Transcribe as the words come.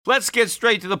Let's get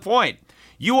straight to the point.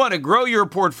 You want to grow your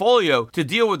portfolio to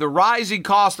deal with the rising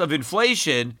cost of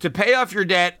inflation, to pay off your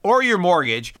debt or your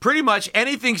mortgage, pretty much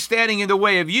anything standing in the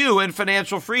way of you and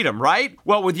financial freedom, right?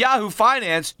 Well, with Yahoo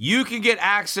Finance, you can get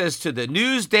access to the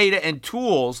news, data, and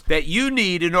tools that you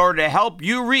need in order to help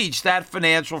you reach that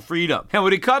financial freedom. And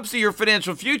when it comes to your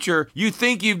financial future, you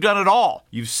think you've done it all.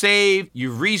 You've saved,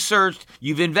 you've researched,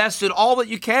 you've invested all that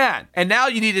you can. And now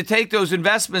you need to take those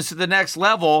investments to the next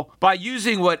level by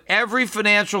using what every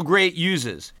financial great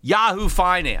uses. Yahoo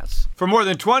Finance. For more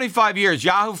than 25 years,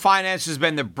 Yahoo Finance has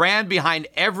been the brand behind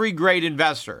every great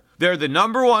investor. They're the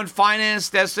 #1 finance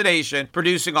destination,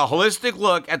 producing a holistic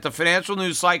look at the financial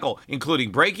news cycle,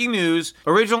 including breaking news,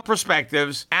 original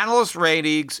perspectives, analyst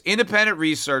ratings, independent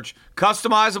research,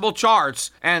 customizable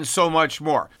charts, and so much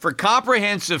more. For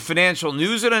comprehensive financial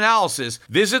news and analysis,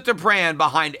 visit the brand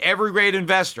behind every great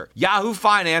investor,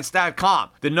 yahoofinance.com,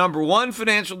 the #1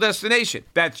 financial destination.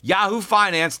 That's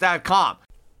yahoofinance.com.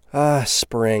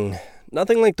 Spring.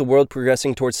 Nothing like the world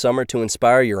progressing towards summer to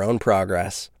inspire your own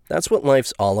progress. That's what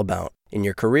life's all about, in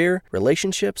your career,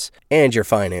 relationships, and your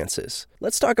finances.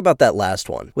 Let's talk about that last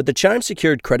one. With the Chime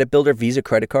Secured Credit Builder Visa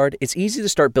Credit Card, it's easy to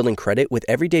start building credit with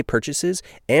everyday purchases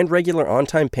and regular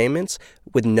on-time payments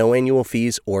with no annual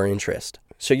fees or interest.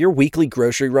 So your weekly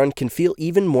grocery run can feel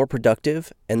even more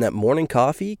productive, and that morning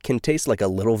coffee can taste like a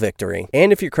little victory.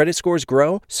 And if your credit scores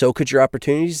grow, so could your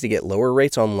opportunities to get lower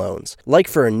rates on loans, like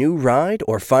for a new ride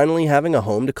or finally having a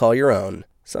home to call your own.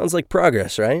 Sounds like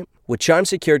progress, right? With Chime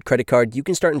Secured Credit Card, you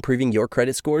can start improving your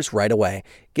credit scores right away.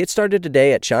 Get started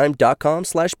today at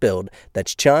chime.com/build.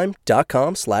 That's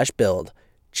chime.com/build.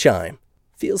 Chime.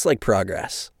 Feels like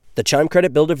progress. The Chime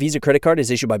Credit Builder Visa Credit Card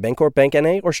is issued by Bancorp Bank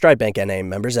N.A. or Stride Bank N.A.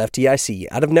 Members FDIC.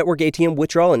 Out-of-network ATM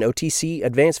withdrawal and OTC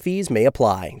advance fees may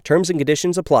apply. Terms and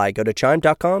conditions apply. Go to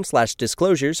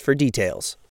chime.com/disclosures for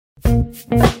details. The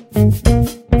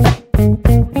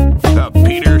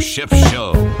Peter Schiff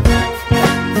Show.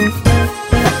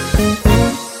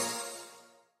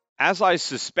 As I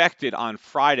suspected on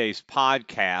Friday's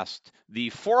podcast, the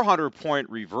 400-point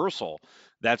reversal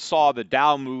that saw the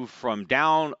Dow move from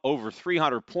down over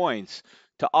 300 points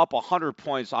to up 100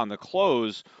 points on the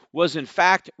close was in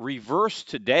fact reversed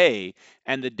today,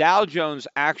 and the Dow Jones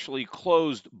actually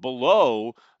closed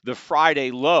below the Friday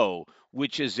low,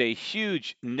 which is a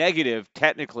huge negative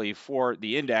technically for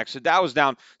the index. The Dow was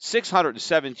down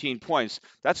 617 points.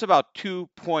 That's about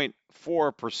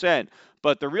 2.4%.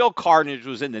 But the real carnage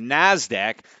was in the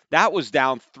NASDAQ. That was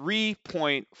down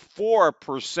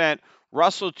 3.4%.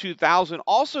 Russell 2000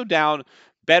 also down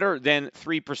better than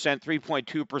 3%,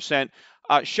 3.2%,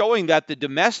 showing that the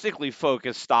domestically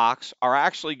focused stocks are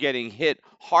actually getting hit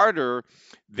harder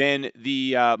than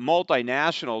the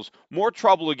multinationals. More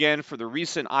trouble again for the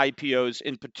recent IPOs,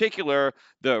 in particular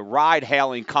the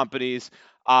ride-hailing companies.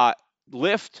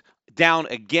 Lyft down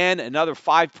again, another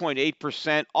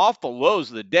 5.8% off the lows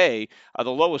of the day. The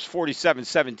low was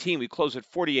 47.17. We closed at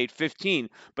 48.15,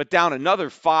 but down another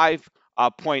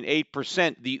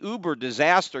 5.8%. The Uber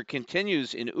disaster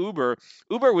continues in Uber.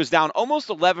 Uber was down almost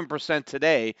 11%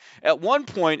 today. At one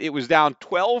point, it was down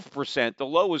 12%. The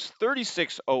low was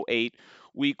 36.08.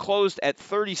 We closed at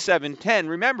 37.10.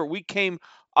 Remember, we came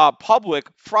public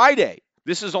Friday.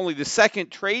 This is only the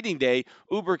second trading day.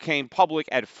 Uber came public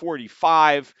at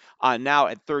 45, now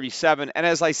at 37. And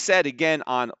as I said again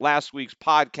on last week's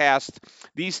podcast,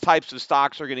 these types of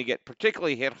stocks are going to get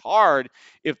particularly hit hard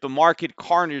if the market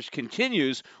carnage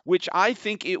continues, which I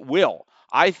think it will.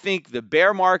 I think the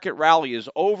bear market rally is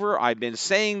over. I've been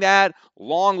saying that.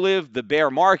 Long live the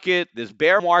bear market. This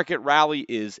bear market rally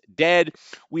is dead.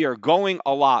 We are going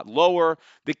a lot lower.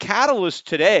 The catalyst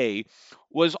today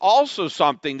was also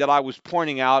something that I was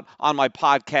pointing out on my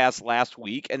podcast last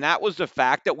week, and that was the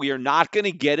fact that we are not going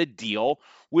to get a deal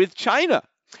with China.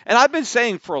 And I've been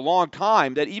saying for a long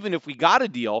time that even if we got a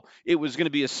deal, it was going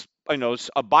to be a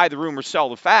buy the rumor, sell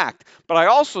the fact. But I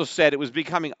also said it was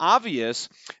becoming obvious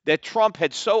that Trump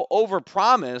had so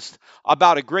overpromised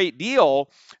about a great deal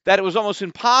that it was almost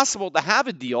impossible to have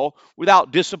a deal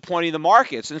without disappointing the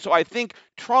markets. And so I think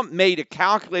Trump made a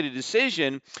calculated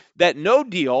decision that no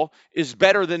deal is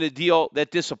better than a deal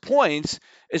that disappoints,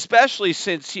 especially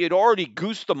since he had already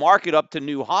goosed the market up to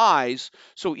new highs.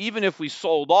 So even if we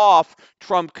sold off,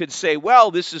 Trump could say, well,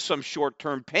 this is some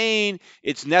short-term pain.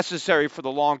 It's necessary for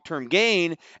the long-term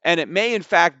gain. And it may, in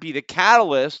fact, be the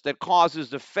catalyst that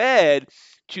causes the Fed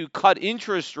to cut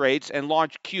interest rates and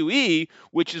launch QE,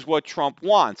 which is what Trump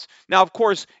wants. Now, of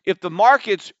course, if the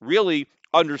markets really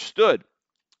understood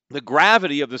the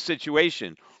gravity of the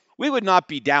situation, we would not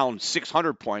be down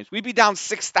 600 points. We'd be down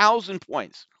 6,000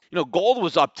 points. Gold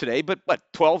was up today, but what,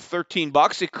 12, 13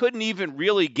 bucks? It couldn't even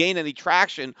really gain any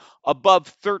traction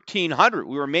above 1300.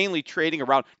 We were mainly trading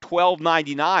around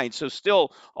 1299, so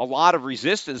still a lot of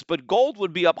resistance, but gold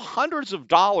would be up hundreds of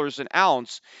dollars an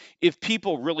ounce if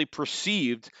people really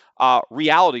perceived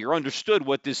reality or understood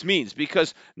what this means.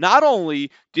 Because not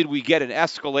only did we get an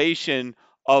escalation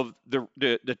of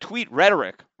the tweet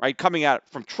rhetoric, right, coming out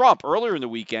from Trump earlier in the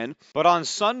weekend. But on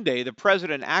Sunday, the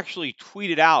president actually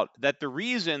tweeted out that the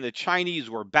reason the Chinese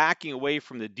were backing away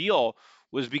from the deal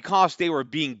was because they were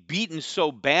being beaten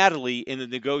so badly in the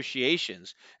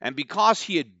negotiations. And because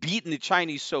he had beaten the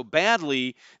Chinese so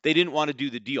badly, they didn't want to do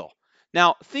the deal.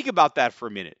 Now, think about that for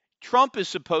a minute. Trump is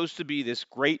supposed to be this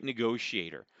great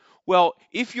negotiator. Well,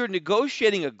 if you're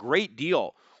negotiating a great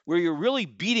deal where you're really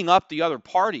beating up the other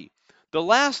party, the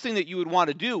last thing that you would want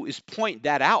to do is point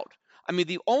that out. I mean,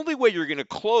 the only way you're going to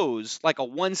close like a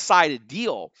one-sided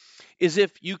deal is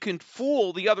if you can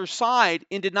fool the other side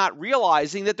into not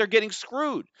realizing that they're getting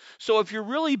screwed. So if you're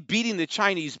really beating the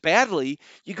Chinese badly,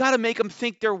 you got to make them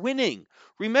think they're winning.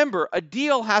 Remember, a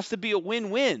deal has to be a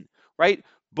win-win, right?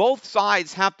 Both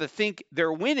sides have to think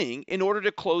they're winning in order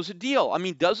to close a deal. I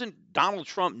mean, doesn't Donald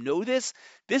Trump know this?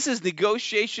 This is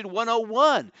negotiation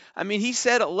 101. I mean, he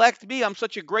said, elect me, I'm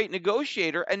such a great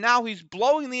negotiator, and now he's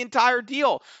blowing the entire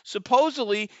deal.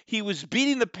 Supposedly, he was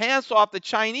beating the pants off the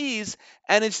Chinese,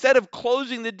 and instead of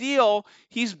closing the deal,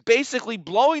 he's basically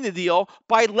blowing the deal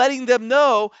by letting them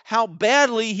know how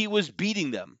badly he was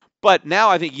beating them. But now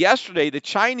I think yesterday the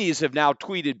Chinese have now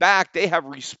tweeted back. They have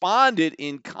responded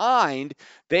in kind.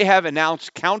 They have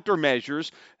announced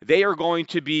countermeasures. They are going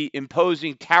to be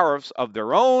imposing tariffs of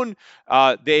their own.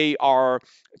 They are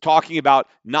talking about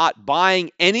not buying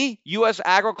any U.S.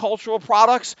 agricultural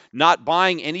products, not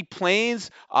buying any planes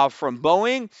from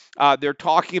Boeing. They're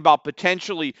talking about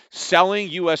potentially selling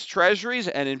U.S. treasuries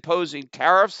and imposing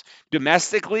tariffs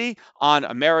domestically on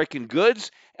American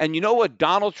goods. And you know what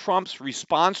Donald Trump's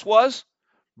response was?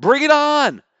 Bring it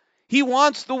on. He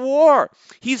wants the war.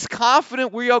 He's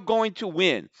confident we are going to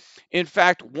win. In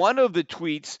fact, one of the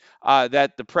tweets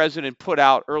that the president put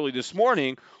out early this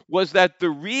morning was that the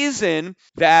reason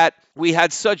that we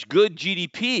had such good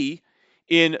GDP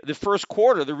in the first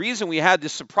quarter, the reason we had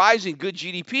this surprising good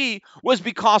GDP was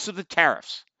because of the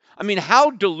tariffs. I mean, how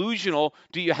delusional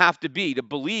do you have to be to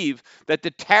believe that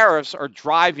the tariffs are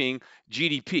driving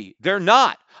GDP? They're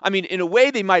not. I mean, in a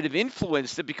way, they might have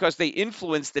influenced it because they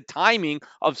influenced the timing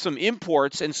of some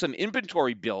imports and some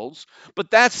inventory builds,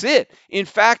 but that's it. In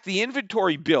fact, the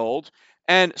inventory build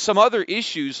and some other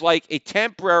issues like a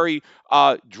temporary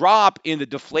drop in the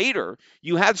deflator,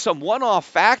 you had some one-off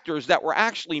factors that were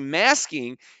actually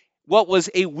masking what was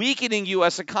a weakening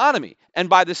U.S. economy. And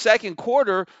by the second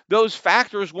quarter, those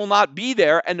factors will not be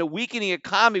there, and the weakening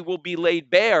economy will be laid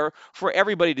bare for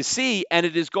everybody to see, and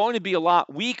it is going to be a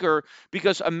lot weaker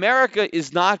because America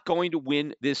is not going to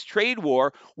win this trade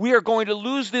war. We are going to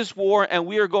lose this war, and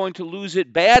we are going to lose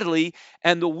it badly,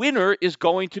 and the winner is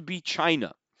going to be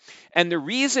China. And the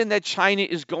reason that China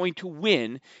is going to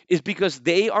win is because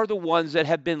they are the ones that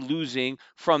have been losing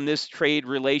from this trade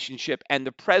relationship. And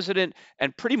the president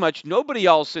and pretty much nobody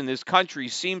else in this country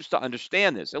seems to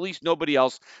understand this, at least nobody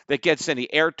else that gets any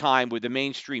airtime with the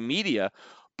mainstream media.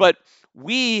 But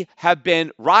we have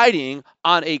been riding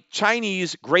on a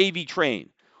Chinese gravy train.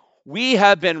 We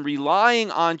have been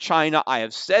relying on China. I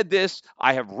have said this.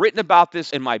 I have written about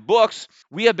this in my books.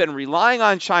 We have been relying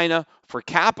on China for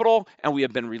capital, and we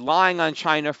have been relying on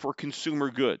China for consumer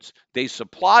goods. They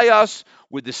supply us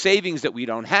with the savings that we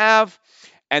don't have,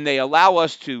 and they allow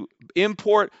us to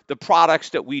import the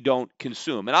products that we don't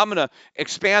consume. And I'm going to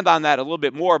expand on that a little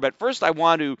bit more, but first I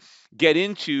want to get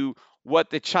into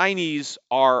what the Chinese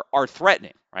are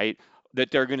threatening, right, that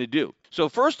they're going to do. So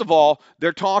first of all,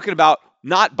 they're talking about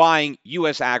not buying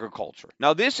U.S. agriculture.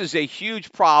 Now, this is a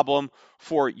huge problem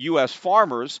for U.S.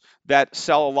 farmers that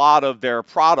sell a lot of their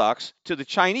products to the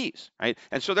Chinese, right?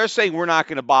 And so they're saying we're not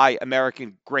going to buy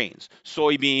American grains,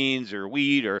 soybeans or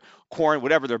wheat or corn,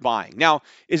 whatever they're buying. Now,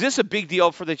 is this a big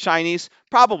deal for the Chinese?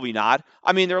 Probably not.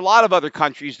 I mean, there are a lot of other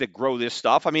countries that grow this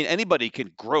stuff. I mean, anybody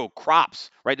can grow crops,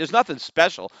 right? There's nothing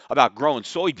special about growing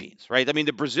soybeans, right? I mean,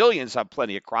 the Brazilians have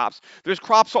plenty of crops. There's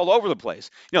crops all over the place.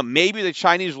 Maybe the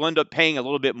Chinese will end up paying a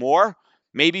little bit more.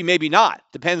 Maybe, maybe not.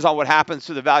 Depends on what happens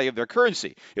to the value of their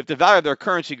currency. If the value of their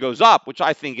currency goes up, which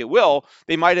I think it will,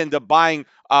 they might end up buying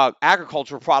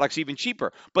agricultural products even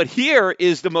cheaper. But here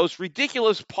is the most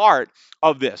ridiculous part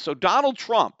of this. So Donald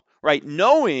Trump, right,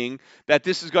 knowing that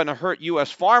this is going to hurt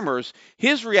U.S. farmers,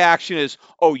 his reaction is,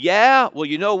 oh, yeah, well,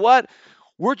 you know what?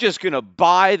 We're just going to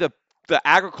buy the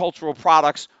agricultural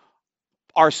products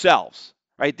ourselves.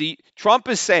 right? Trump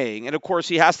is saying, and of course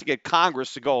he has to get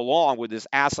Congress to go along with this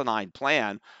asinine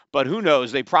plan, but who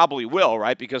knows? They probably will,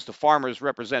 right? Because the farmers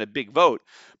represent a big vote.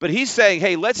 But he's saying,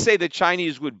 hey, let's say the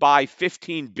Chinese would buy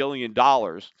 $15 billion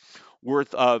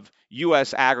worth of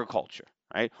U.S. agriculture,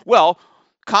 right? Well,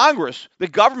 Congress, the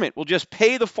government will just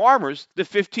pay the farmers the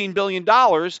 $15 billion,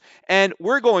 and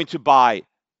we're going to buy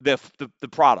the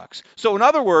products. So in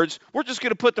other words, we're just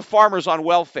going to put the farmers on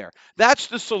welfare. That's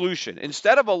the solution.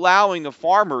 Instead of allowing the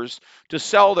farmers to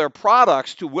sell their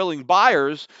products to willing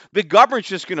buyers, the government's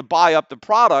just going to buy up the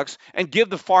products and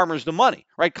give the farmers the money,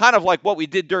 right? Kind of like what we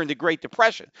did during the Great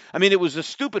Depression. I mean, it was a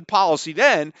stupid policy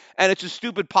then, and it's a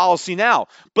stupid policy now.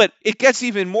 But it gets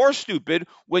even more stupid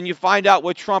when you find out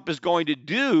what Trump is going to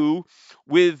do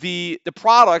with the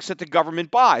products that the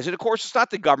government buys. And of course, it's not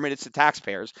the government, it's the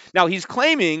taxpayers. Now, he's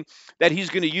claiming that he's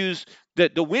going to use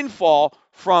the windfall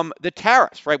from the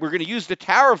tariffs, right? We're going to use the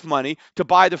tariff money to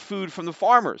buy the food from the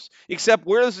farmers. Except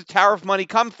where does the tariff money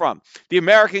come from? The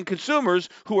American consumers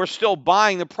who are still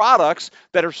buying the products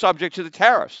that are subject to the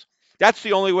tariffs. That's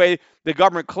the only way the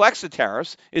government collects the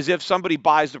tariffs, is if somebody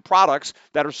buys the products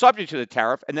that are subject to the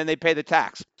tariff and then they pay the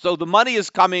tax. So the money is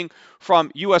coming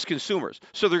from U.S. consumers.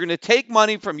 So they're going to take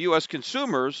money from U.S.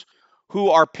 consumers who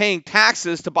are paying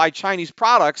taxes to buy Chinese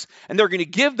products, and they're going to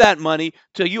give that money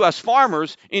to U.S.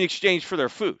 farmers in exchange for their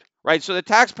food, right? So the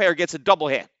taxpayer gets a double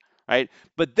hit, right?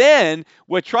 But then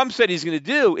what Trump said he's going to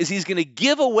do is he's going to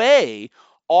give away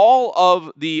all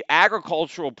of the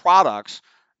agricultural products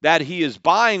that he is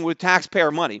buying with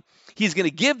taxpayer money. He's going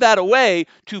to give that away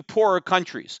to poorer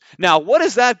countries. Now, what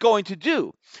is that going to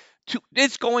do?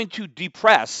 It's going to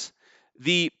depress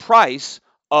the price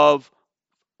of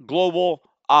global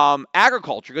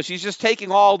agriculture, because he's just taking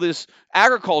all this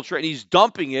agriculture and he's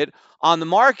dumping it on the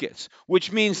markets, which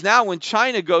means now when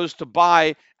China goes to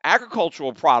buy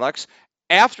agricultural products,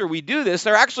 after we do this,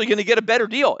 they're actually going to get a better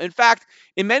deal. In fact,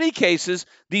 in many cases,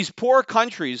 these poor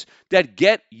countries that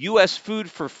get U.S.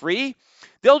 food for free,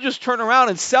 they'll just turn around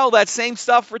and sell that same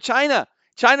stuff for China.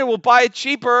 China will buy it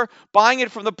cheaper, buying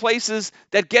it from the places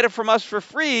that get it from us for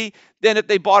free than if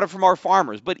they bought it from our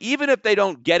farmers. But even if they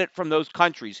don't get it from those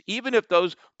countries, even if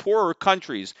those poorer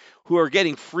countries who are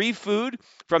getting free food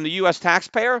from the U.S.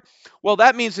 taxpayer, well,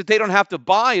 that means that they don't have to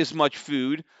buy as much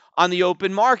food on the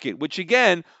open market, which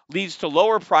again leads to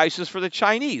lower prices for the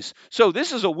Chinese. So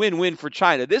this is a win-win for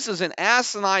China. This is an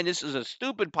asinine, this is a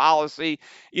stupid policy,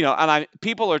 and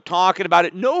people are talking about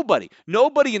it. Nobody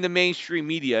in the mainstream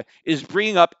media is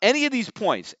bringing up any of these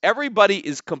points. Everybody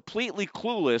is completely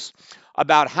clueless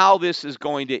about how this is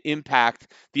going to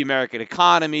impact the American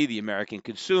economy, the American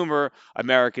consumer,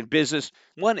 American business.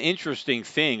 One interesting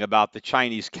thing about the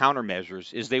Chinese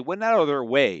countermeasures is they went out of their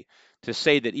way to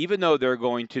say that even though they're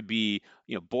going to be,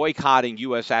 boycotting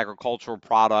U.S. agricultural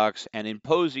products and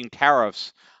imposing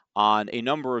tariffs on a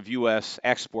number of U.S.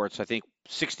 exports, I think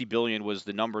 60 billion was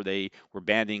the number they were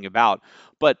bandying about,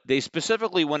 but they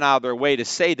specifically went out of their way to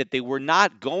say that they were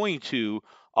not going to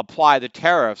apply the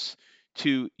tariffs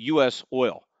to U.S.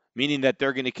 oil, meaning that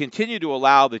they're going to continue to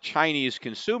allow the Chinese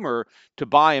consumer to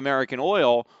buy American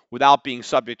oil without being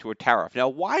subject to a tariff. Now,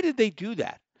 why did they do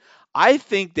that? I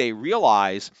think they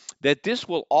realize that this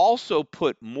will also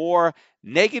put more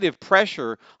negative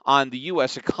pressure on the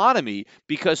U.S. economy,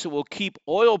 because it will keep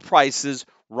oil prices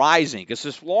rising. Because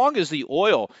as long as the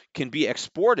oil can be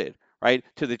exported, right,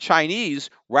 to the Chinese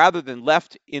rather than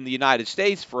left in the United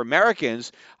States for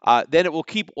Americans, then it will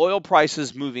keep oil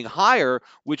prices moving higher,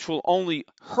 which will only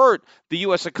hurt the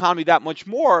U.S. economy that much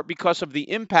more because of the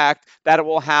impact that it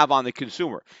will have on the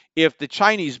consumer. If the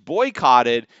Chinese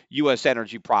boycotted U.S.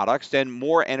 energy products, then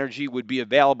more energy would be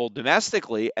available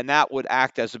domestically, and that would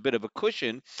act as a bit of a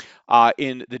cushion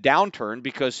in the downturn,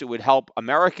 because it would help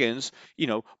Americans,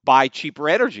 buy cheaper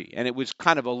energy, and it would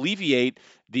kind of alleviate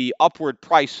the upward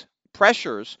price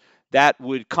pressures that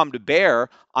would come to bear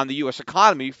on the U.S.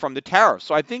 economy from the tariffs.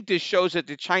 So I think this shows that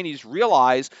the Chinese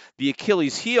realize the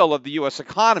Achilles heel of the U.S.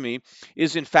 economy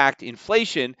is in fact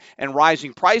inflation and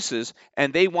rising prices,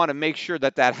 and they want to make sure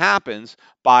that that happens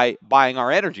by buying our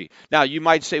energy. Now, you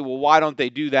might say, well, why don't they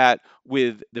do that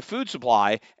with the food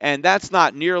supply? And that's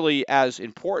not nearly as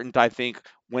important, I think,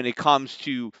 when it comes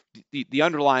to the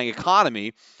underlying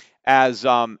economy as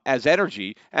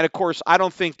energy. And of course, I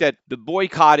don't think that the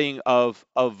boycotting of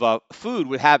food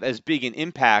would have as big an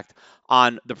impact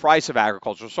on the price of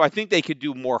agriculture. So I think they could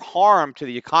do more harm to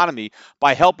the economy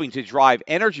by helping to drive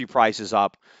energy prices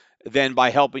up than by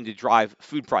helping to drive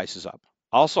food prices up.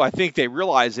 Also, I think they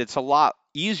realize it's a lot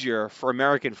easier for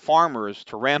American farmers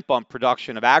to ramp up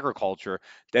production of agriculture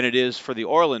than it is for the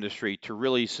oil industry to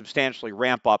really substantially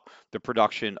ramp up the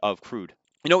production of crude.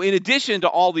 In addition to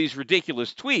all these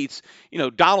ridiculous tweets,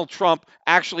 Donald Trump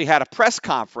actually had a press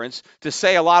conference to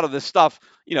say a lot of this stuff,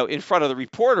 in front of the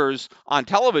reporters on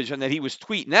television that he was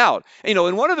tweeting out. And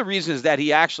one of the reasons that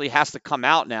he actually has to come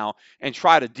out now and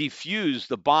try to defuse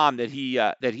the bomb that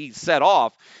he set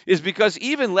off is because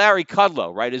even Larry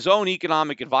Kudlow, right, his own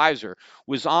economic advisor,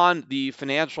 was on the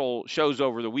financial shows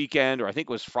over the weekend, or I think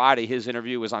it was Friday. His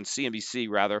interview was on CNBC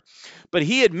rather, but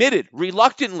he admitted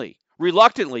reluctantly,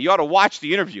 you ought to watch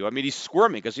the interview. I mean, he's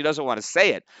squirming because he doesn't want to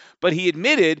say it, but he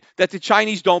admitted that the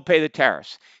Chinese don't pay the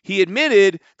tariffs. He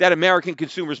admitted that American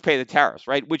consumers pay the tariffs,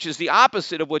 right? Which is the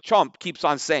opposite of what Trump keeps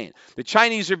on saying. The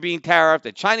Chinese are being tariffed.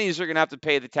 The Chinese are going to have to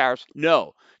pay the tariffs.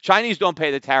 No, Chinese don't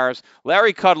pay the tariffs.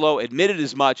 Larry Kudlow admitted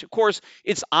as much. Of course,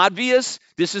 it's obvious.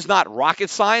 This is not rocket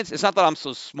science. It's not that I'm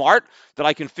so smart that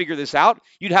I can figure this out.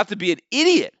 You'd have to be an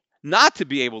idiot not to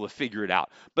be able to figure it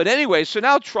out. But anyway, so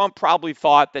now Trump probably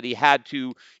thought that he had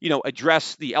to,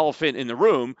 address the elephant in the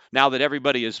room now that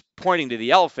everybody is pointing to the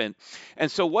elephant.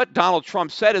 And so what Donald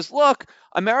Trump said is, look,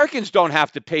 Americans don't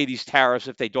have to pay these tariffs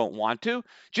if they don't want to.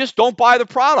 Just don't buy the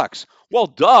products. Well,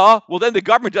 duh. Well, then the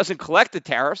government doesn't collect the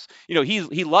tariffs.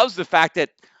 He loves the fact that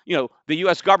the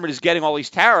U.S. government is getting all these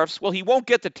tariffs. Well, he won't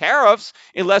get the tariffs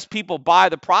unless people buy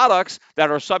the products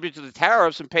that are subject to the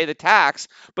tariffs and pay the tax.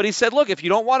 But he said, look, if you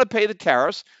don't want to pay the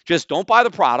tariffs, just don't buy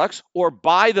the products or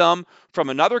buy them from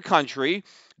another country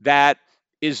that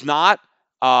is not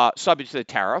subject to the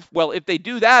tariff. Well, if they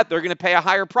do that, they're going to pay a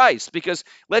higher price because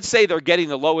let's say they're getting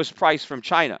the lowest price from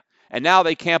China. And now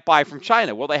they can't buy from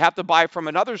China. Well, they have to buy from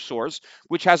another source,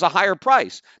 which has a higher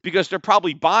price because they're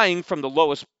probably buying from the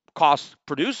lowest cost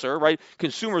producer, right?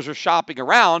 Consumers are shopping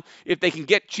around. If they can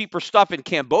get cheaper stuff in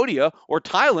Cambodia or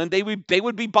Thailand, they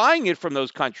would be buying it from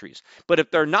those countries. But if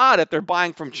they're not, if they're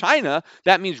buying from China,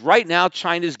 that means right now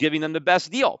China is giving them the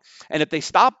best deal. And if they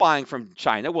stop buying from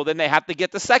China, well, then they have to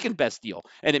get the second best deal.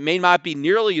 And it may not be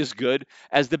nearly as good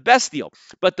as the best deal.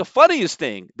 But the funniest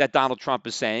thing that Donald Trump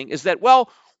is saying is that, well,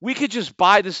 we could just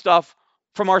buy the stuff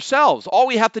from ourselves. All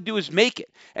we have to do is make it.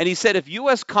 And he said if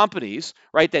U.S. companies,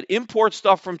 right, that import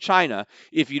stuff from China,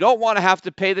 if you don't want to have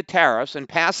to pay the tariffs and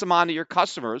pass them on to your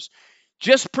customers,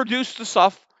 just produce the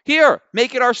stuff here,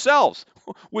 make it ourselves,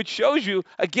 which shows you,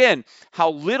 again,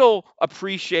 how little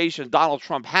appreciation Donald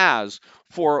Trump has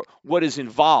for what is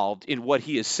involved in what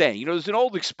he is saying. There's an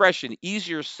old expression,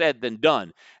 easier said than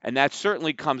done, and that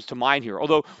certainly comes to mind here.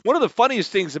 Although one of the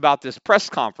funniest things about this press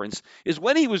conference is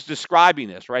when he was describing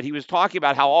this, right, he was talking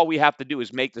about how all we have to do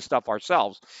is make the stuff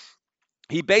ourselves.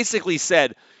 He basically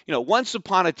said, once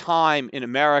upon a time in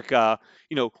America,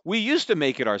 we used to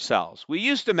make it ourselves. We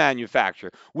used to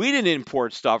manufacture. We didn't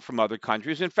import stuff from other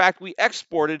countries. In fact, we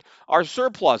exported our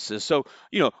surpluses. So,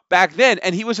 back then,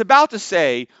 and he was about to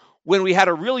say, when we had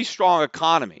a really strong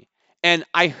economy, and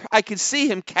I could see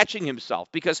him catching himself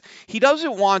because he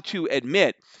doesn't want to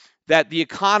admit that the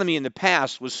economy in the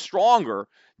past was stronger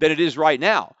than it is right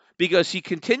now. Because he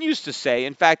continues to say,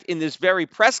 in fact, in this very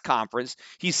press conference,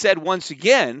 he said once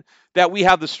again that we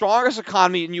have the strongest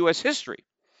economy in U.S. history.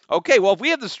 Okay, well, if we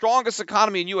have the strongest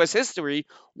economy in U.S. history,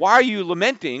 why are you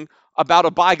lamenting about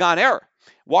a bygone era?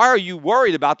 Why are you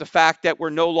worried about the fact that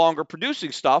we're no longer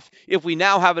producing stuff if we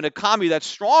now have an economy that's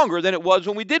stronger than it was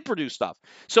when we did produce stuff?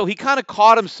 So he kind of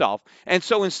caught himself. And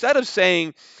so instead of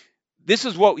saying, this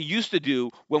is what we used to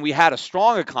do when we had a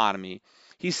strong economy,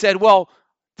 he said, well,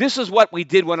 this is what we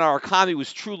did when our economy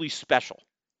was truly special.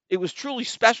 It was truly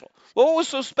special. Well, what was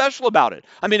so special about it?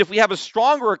 I mean, if we have a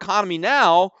stronger economy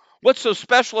now, what's so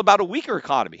special about a weaker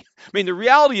economy? I mean, the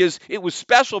reality is it was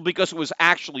special because it was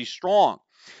actually strong.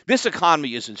 This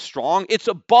economy isn't strong. It's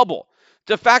a bubble.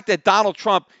 The fact that Donald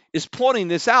Trump is pointing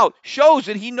this out shows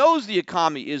that he knows the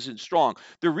economy isn't strong.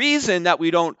 The reason that we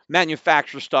don't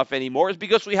manufacture stuff anymore is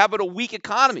because we have a weak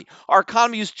economy. Our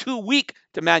economy is too weak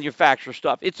to manufacture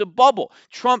stuff. It's a bubble.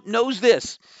 Trump knows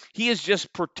this. He is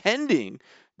just pretending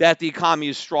that the economy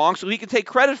is strong so he can take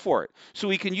credit for it, so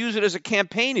he can use it as a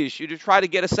campaign issue to try to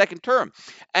get a second term.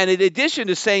 And in addition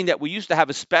to saying that we used to have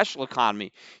a special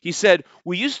economy, he said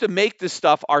we used to make this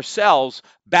stuff ourselves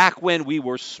back when we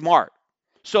were smart.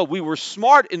 So we were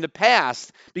smart in the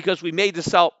past because we made the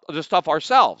stuff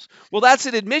ourselves. Well, that's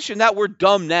an admission that we're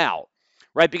dumb now,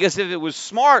 right? Because if it was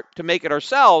smart to make it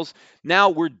ourselves, now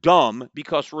we're dumb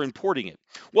because we're importing it.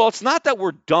 Well, it's not that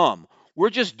we're dumb.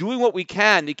 We're just doing what we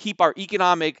can to keep our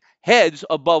economic heads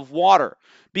above water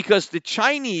because the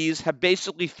Chinese have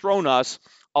basically thrown us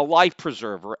a life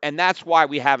preserver, and that's why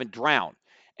we haven't drowned.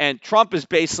 And Trump is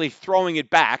basically throwing it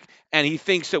back, and he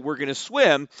thinks that we're going to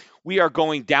swim. We are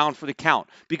going down for the count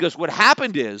because what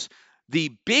happened is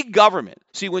the big government.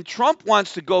 See, when Trump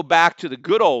wants to go back to the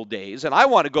good old days, and I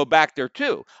want to go back there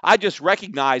too, I just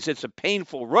recognize it's a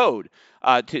painful road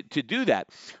to do that.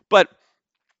 But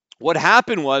what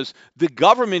happened was the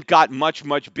government got much,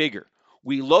 much bigger.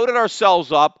 We loaded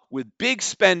ourselves up with big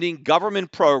spending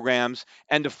government programs,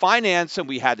 and to finance them,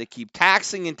 we had to keep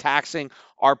taxing and taxing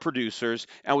our producers,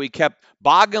 and we kept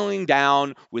boggling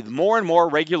down with more and more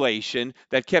regulation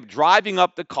that kept driving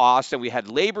up the cost, and we had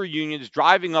labor unions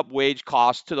driving up wage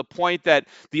costs to the point that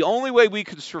the only way we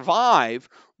could survive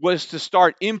was to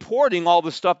start importing all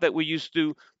the stuff that we used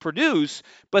to produce,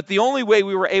 but the only way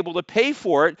we were able to pay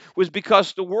for it was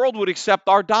because the world would accept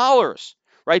our dollars,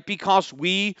 right? Because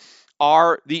we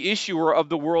are the issuer of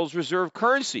the world's reserve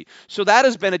currency. So that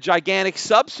has been a gigantic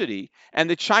subsidy, and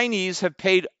the Chinese have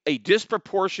paid a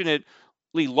disproportionately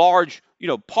large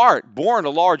borne a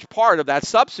large part of that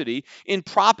subsidy in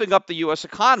propping up the U.S.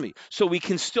 economy. So we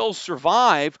can still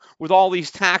survive with all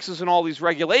these taxes and all these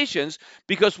regulations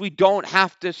because we don't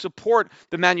have to support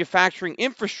the manufacturing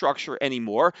infrastructure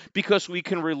anymore because we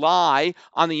can rely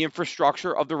on the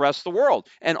infrastructure of the rest of the world.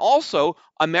 And also,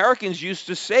 Americans used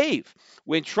to save.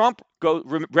 When Trump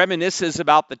reminisces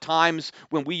about the times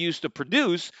when we used to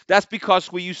produce, that's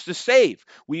because we used to save.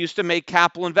 We used to make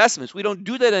capital investments. We don't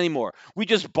do that anymore. We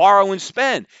just borrow and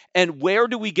spend. And where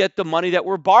do we get the money that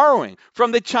we're borrowing?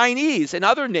 From the Chinese and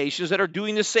other nations that are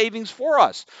doing the savings for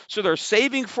us. So they're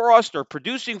saving for us, they're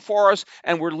producing for us,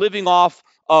 and we're living off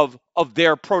of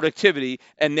their productivity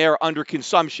and their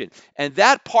underconsumption. And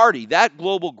that party, that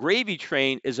global gravy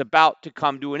train is about to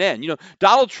come to an end.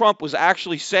 Donald Trump was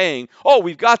actually saying, oh,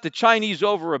 we've got the Chinese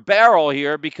over a barrel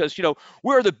here because,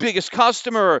 we're the biggest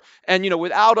customer. And,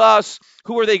 without us,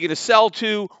 who are they going to sell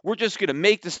to? We're just going to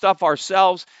make the stuff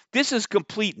ourselves. This is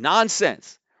complete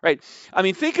nonsense, right? I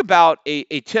mean, think about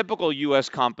a typical U.S.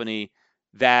 company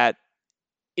that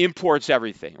imports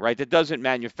everything, right? That doesn't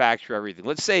manufacture everything.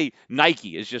 Let's say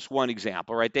Nike is just one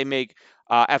example, right? They make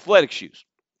athletic shoes,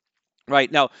 right?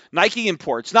 Now, Nike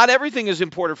imports. Not everything is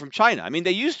imported from China. I mean,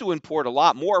 they used to import a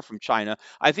lot more from China.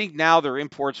 I think now their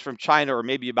imports from China are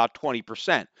maybe about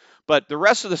 20%. But the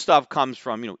rest of the stuff comes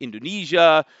from,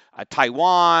 Indonesia,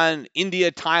 Taiwan,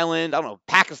 India, Thailand, I don't know,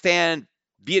 Pakistan,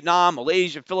 Vietnam,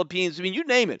 Malaysia, Philippines. I mean, you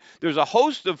name it. There's a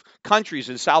host of countries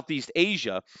in Southeast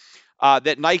Asia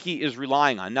that Nike is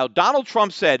relying on. Now, Donald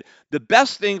Trump said the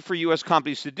best thing for U.S.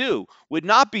 companies to do would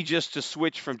not be just to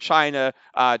switch from China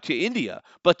to India,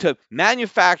 but to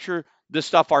manufacture the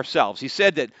stuff ourselves. He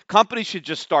said that companies should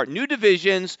just start new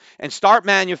divisions and start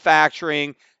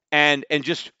manufacturing and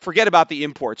just forget about the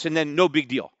imports, and then no big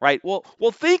deal, right? Well,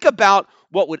 think about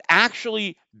what would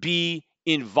actually be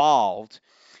involved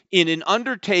in an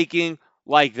undertaking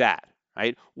like that,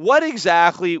 right? What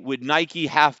exactly would Nike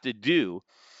have to do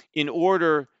in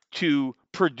order to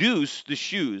produce the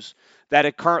shoes that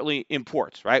it currently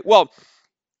imports, right? Well,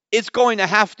 it's going to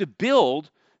have to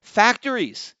build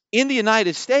factories in the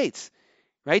United States,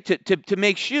 right, to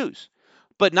make shoes.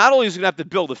 But not only is it going to have to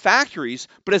build the factories,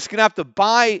 but it's going to have to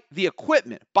buy the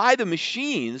equipment, buy the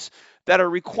machines that are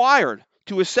required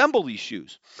to assemble these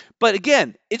shoes. But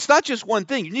again, it's not just one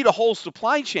thing. You need a whole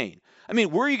supply chain. I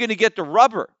mean, where are you going to get the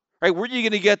rubber? Right? Where are you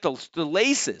going to get the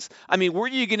laces? I mean, where are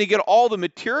you going to get all the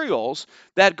materials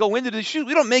that go into the shoes?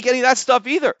 We don't make any of that stuff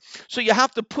either. So you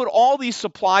have to put all these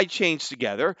supply chains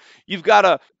together. You've got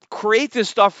to create this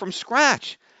stuff from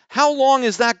scratch. How long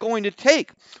is that going to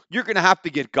take? You're going to have to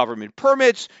get government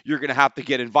permits. You're going to have to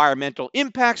get environmental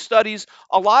impact studies.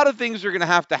 A lot of things are going to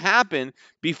have to happen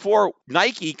before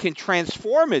Nike can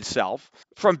transform itself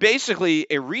from basically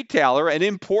a retailer, an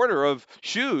importer of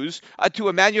shoes, to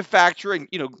a manufacturer and,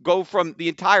 go from the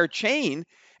entire chain.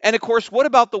 And of course, what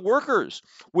about the workers?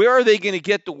 Where are they going to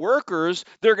get the workers?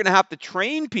 They're going to have to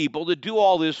train people to do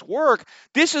all this work.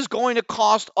 This is going to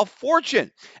cost a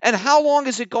fortune. And how long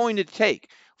is it going to take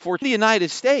for the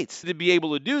United States to be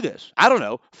able to do this? I don't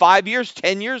know, 5 years,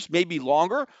 10 years, maybe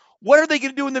longer. What are they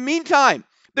going to do in the meantime?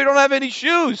 They don't have any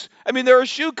shoes. I mean, they're a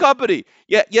shoe company,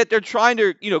 yet they're trying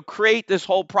to, create this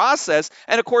whole process.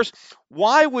 And of course,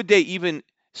 why would they even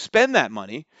spend that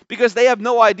money? Because they have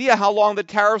no idea how long the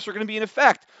tariffs are going to be in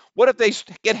effect. What if they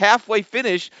get halfway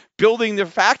finished building their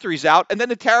factories out and then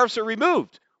the tariffs are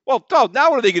removed? Well,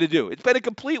 now what are they going to do? It's been a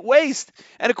complete waste.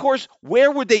 And of course, where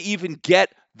would they even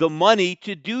get the money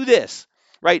to do this?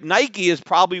 Right? Nike is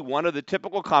probably one of the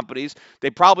typical companies. They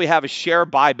probably have a share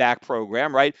buyback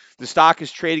program, right? The stock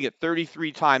is trading at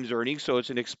 33 times earnings, so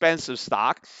it's an expensive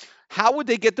stock. How would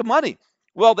they get the money?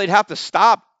 Well, they'd have to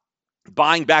stop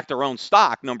buying back their own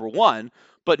stock, number one.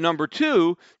 But number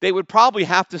two, they would probably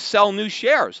have to sell new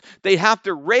shares. They'd have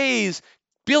to raise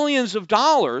billions of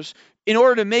dollars in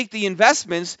order to make the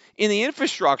investments in the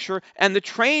infrastructure and the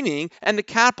training and the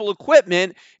capital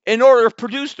equipment in order to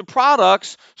produce the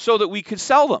products so that we could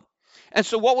sell them. And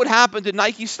so what would happen to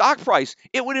Nike's stock price?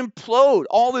 It would implode,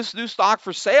 all this new stock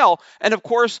for sale. And of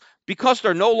course, because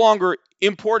they're no longer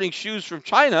importing shoes from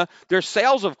China, their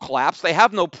sales have collapsed. They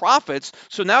have no profits.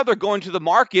 So now they're going to the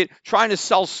market trying to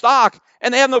sell stock,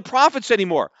 and they have no profits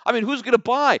anymore. I mean, who's going to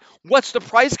buy? What's the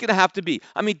price going to have to be?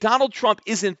 I mean, Donald Trump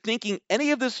isn't thinking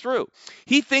any of this through.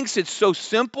 He thinks it's so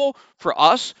simple for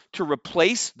us to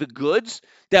replace the goods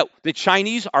that the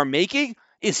Chinese are making.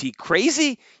 Is he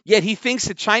crazy? Yet he thinks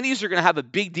the Chinese are going to have a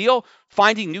big deal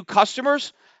finding new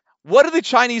customers. What do the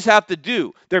Chinese have to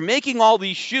do? They're making all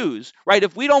these shoes, right?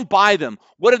 If we don't buy them,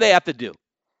 what do they have to do?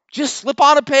 Just slip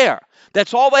on a pair.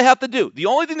 That's all they have to do. The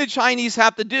only thing the Chinese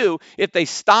have to do if they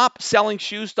stop selling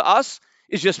shoes to us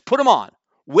is just put them on.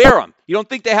 Wear them. You don't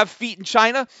think they have feet in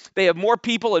China? They have more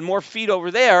people and more feet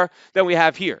over there than we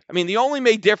have here. I mean, the only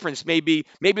main difference maybe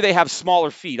they have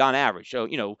smaller feet on average.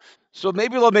 So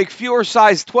maybe they'll make fewer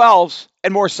size 12s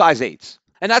and more size 8s.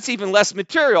 And that's even less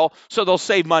material, so they'll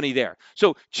save money there.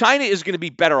 So China is going to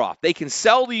be better off. They can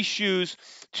sell these shoes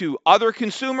to other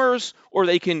consumers, or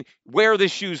they can wear the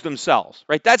shoes themselves,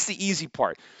 right? That's the easy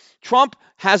part. Trump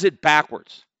has it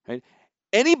backwards, right?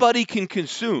 Anybody can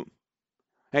consume,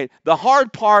 right? The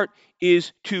hard part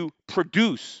is to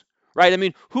produce, right? I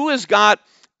mean, who has got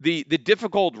the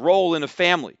difficult role in a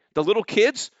family? The little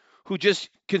kids who just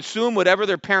consume whatever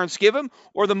their parents give them,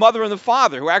 or the mother and the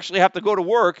father who actually have to go to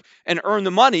work and earn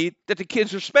the money that the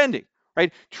kids are spending,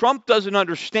 right? Trump doesn't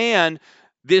understand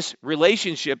this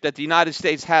relationship that the United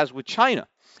States has with China.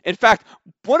 In fact,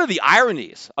 one of the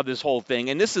ironies of this whole thing,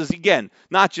 and this is, again,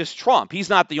 not just Trump. He's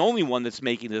not the only one that's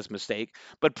making this mistake,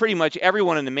 but pretty much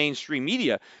everyone in the mainstream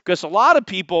media. Because a lot of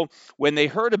people, when they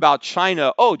heard about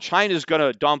China, China's going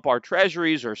to dump our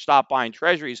treasuries or stop buying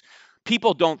treasuries,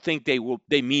 people don't think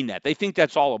they mean that. They think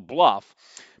that's all a bluff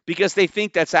because they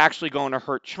think that's actually going to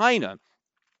hurt China.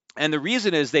 And the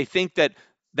reason is they think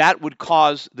that would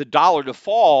cause the dollar to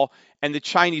fall and the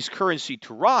Chinese currency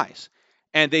to rise.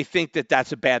 And they think that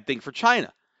that's a bad thing for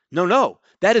China. No,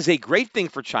 that is a great thing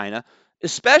for China,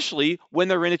 especially when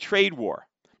they're in a trade war.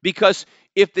 Because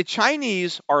if the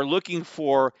Chinese are looking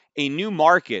for a new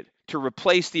market to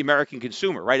replace the American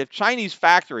consumer, right? If Chinese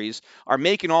factories are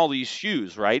making all these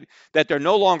shoes, right, that they're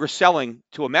no longer selling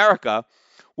to America,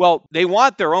 well, they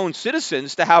want their own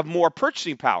citizens to have more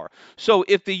purchasing power. So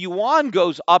if the yuan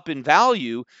goes up in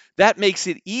value, that makes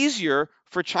it easier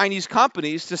for Chinese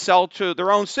companies to sell to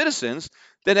their own citizens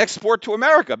than export to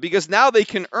America, because now they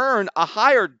can earn a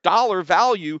higher dollar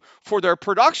value for their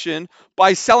production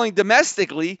by selling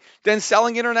domestically than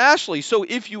selling internationally. So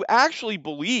if you actually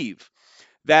believe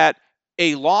that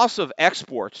a loss of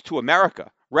exports to America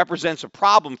represents a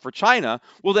problem for China,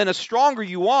 well, then a stronger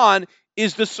yuan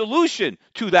is the solution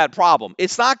to that problem.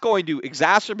 It's not going to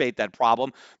exacerbate that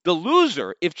problem. The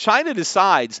loser, if China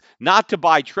decides not to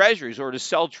buy treasuries or to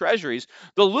sell treasuries,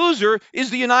 the loser is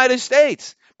the United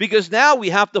States, because now we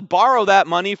have to borrow that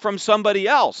money from somebody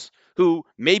else who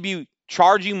may be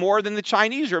charging more than the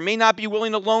Chinese or may not be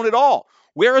willing to loan at all.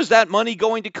 Where is that money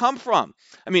going to come from?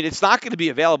 I mean, it's not going to be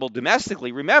available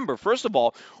domestically. Remember, first of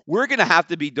all, we're going to have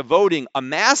to be devoting a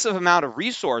massive amount of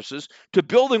resources to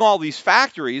building all these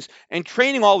factories and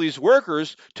training all these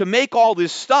workers to make all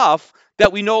this stuff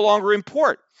that we no longer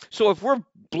import. So if we're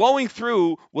blowing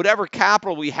through whatever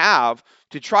capital we have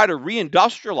to try to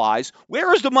reindustrialize,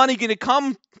 where is the money going to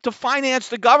come to finance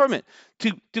the government,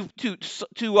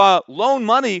 to loan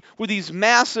money with these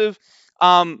massive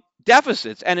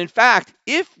deficits? And in fact,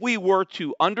 if we were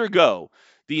to undergo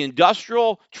the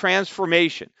industrial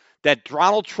transformation that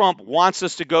Donald Trump wants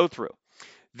us to go through,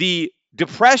 the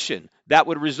depression that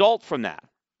would result from that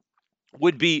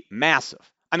would be massive.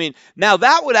 I mean, now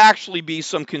that would actually be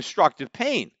some constructive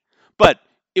pain, but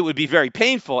it would be very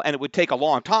painful and it would take a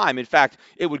long time. In fact,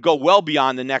 it would go well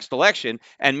beyond the next election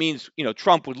and means,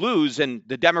 Trump would lose and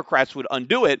the Democrats would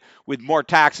undo it with more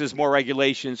taxes, more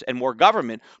regulations, and more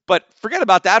government. But forget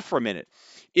about that for a minute.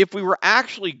 If we were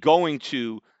actually going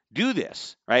to do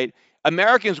this, right,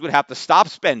 Americans would have to stop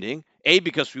spending,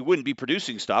 because we wouldn't be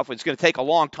producing stuff. It's going to take a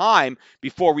long time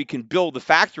before we can build the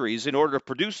factories in order to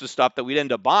produce the stuff that we'd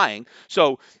end up buying.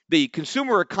 So the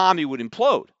consumer economy would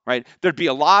implode, right? There'd be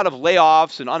a lot of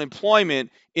layoffs and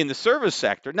unemployment in the service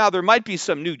sector. Now, there might be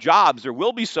some new jobs. There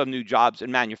will be some new jobs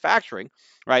in manufacturing,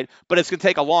 right? But it's going to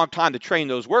take a long time to train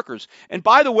those workers. And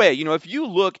by the way, if you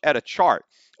look at a chart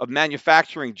of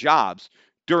manufacturing jobs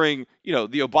during,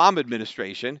 the Obama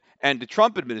administration and the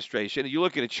Trump administration, and you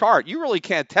look at a chart, you really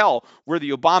can't tell where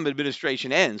the Obama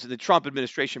administration ends and the Trump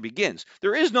administration begins.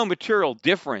 There is no material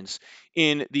difference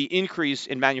in the increase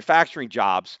in manufacturing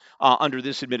jobs under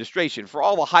this administration, for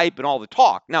all the hype and all the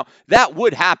talk. Now, that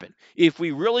would happen if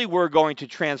we really were going to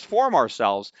transform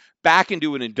ourselves back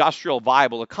into an industrial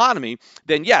viable economy.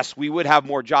 Then yes, we would have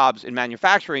more jobs in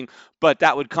manufacturing, but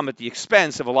that would come at the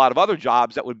expense of a lot of other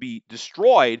jobs that would be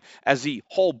destroyed as the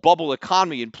whole bubble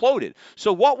economy imploded.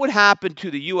 So what would happen to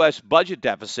the U.S. budget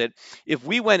deficit if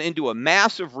we went into a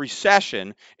massive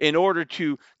recession in order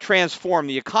to transform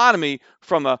the economy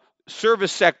from a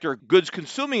service sector, goods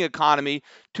consuming economy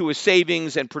to a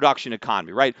savings and production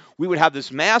economy, right? We would have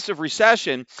this massive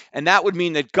recession, and that would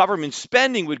mean that government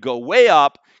spending would go way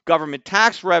up, government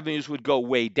tax revenues would go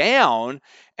way down,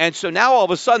 and so now all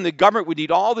of a sudden the government would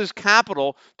need all this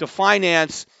capital to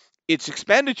finance its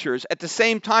expenditures. At the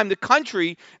same time, the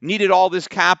country needed all this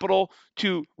capital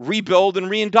to rebuild and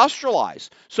reindustrialize.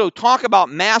 So talk about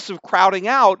massive crowding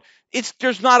out.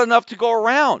 There's not enough to go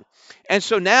around. And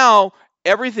so now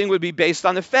everything would be based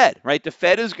on the Fed, right? The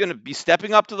Fed is going to be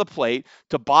stepping up to the plate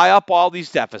to buy up all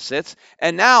these deficits.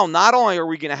 And now not only are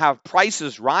we going to have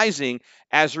prices rising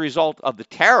as a result of the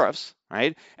tariffs,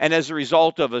 right, and as a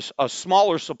result of a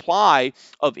smaller supply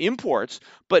of imports,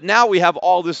 but now we have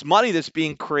all this money that's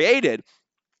being created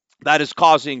that is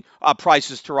causing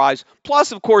prices to rise.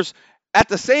 Plus, of course, at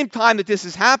the same time that this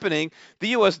is happening, the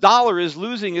U.S. dollar is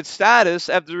losing its status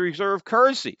as the reserve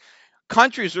currency.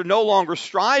 Countries are no longer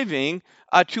striving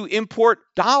to import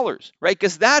dollars, right?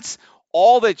 Because that's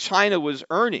all that China was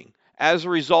earning as a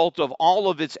result of all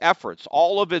of its efforts,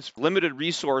 all of its limited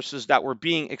resources that were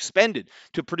being expended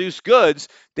to produce goods.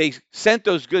 They sent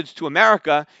those goods to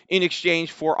America in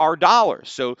exchange for our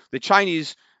dollars. So the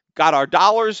Chinese got our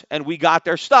dollars and we got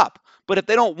their stuff. But if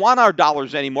they don't want our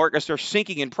dollars anymore because they're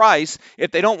sinking in price,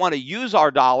 if they don't want to use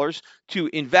our dollars to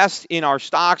invest in our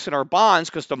stocks and our bonds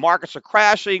because the markets are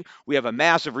crashing, we have a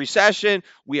massive recession,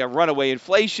 we have runaway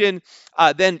inflation,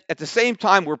 then at the same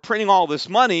time we're printing all this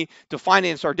money to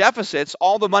finance our deficits,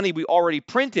 all the money we already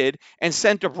printed and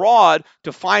sent abroad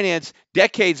to finance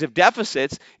decades of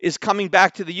deficits is coming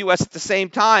back to the U.S. at the same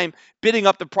time, bidding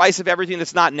up the price of everything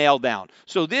that's not nailed down.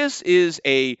 So this is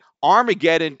a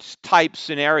Armageddon type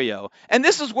scenario. And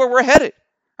this is where we're headed,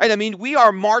 right? I mean, we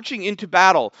are marching into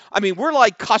battle. I mean, we're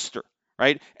like Custer,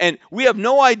 right? And we have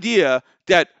no idea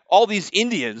that all these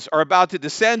Indians are about to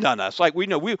descend on us. Like, we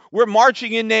know we're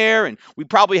marching in there, and we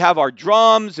probably have our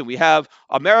drums, and we have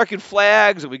American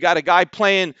flags, and we got a guy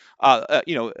playing,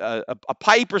 a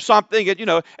pipe or something,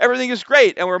 and everything is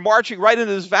great. And we're marching right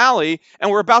into this valley, and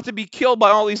we're about to be killed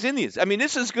by all these Indians. I mean,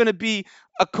 this is going to be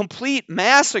a complete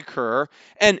massacre,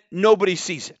 and nobody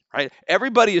sees it, right?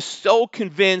 Everybody is so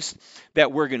convinced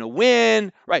that we're going to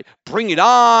win, right? Bring it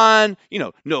on,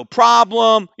 no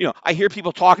problem. I hear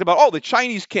people talking about, the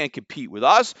Chinese can't compete with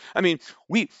us. I mean,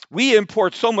 we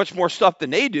import so much more stuff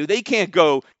than they do. They can't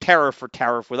go tariff for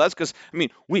tariff with us because,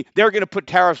 they're going to put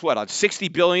tariffs, on 60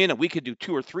 billion, and we could do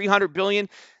 200 or 300 billion.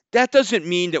 That doesn't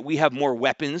mean that we have more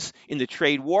weapons in the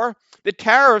trade war. The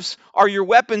tariffs are your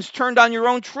weapons turned on your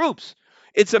own troops.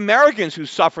 It's Americans who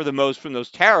suffer the most from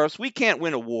those tariffs. We can't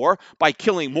win a war by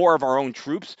killing more of our own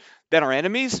troops than our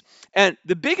enemies. And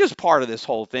the biggest part of this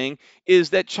whole thing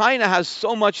is that China has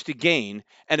so much to gain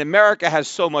and America has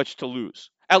so much to lose,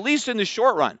 at least in the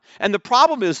short run. And the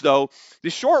problem is, though, the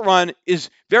short run is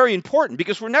very important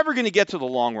because we're never going to get to the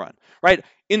long run, right?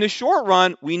 In the short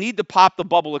run, we need to pop the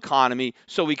bubble economy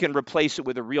so we can replace it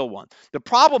with a real one. The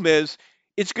problem is,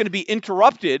 it's going to be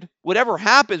interrupted. Whatever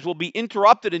happens will be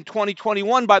interrupted in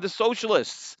 2021 by the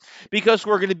socialists because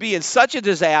we're going to be in such a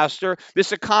disaster.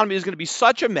 This economy is going to be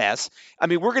such a mess. I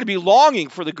mean, we're going to be longing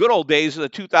for the good old days of the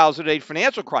 2008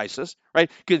 financial crisis,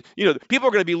 right? Because, people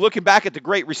are going to be looking back at the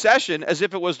Great Recession as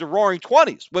if it was the roaring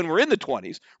 20s when we're in the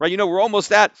 20s, right? We're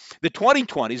almost at the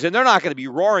 2020s, and they're not going to be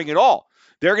roaring at all.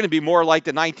 They're going to be more like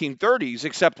the 1930s,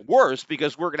 except worse,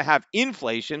 because we're going to have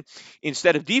inflation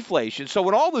instead of deflation. So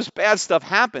when all this bad stuff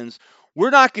happens,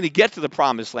 we're not going to get to the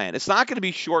promised land. It's not going to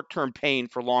be short-term pain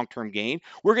for long-term gain.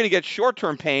 We're going to get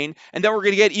short-term pain, and then we're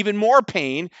going to get even more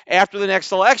pain after the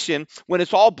next election when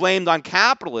it's all blamed on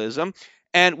capitalism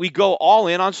and we go all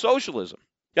in on socialism.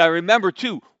 Now, remember,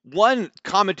 too, one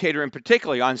commentator in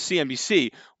particular on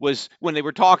CNBC was when they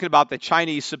were talking about the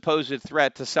Chinese supposed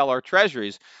threat to sell our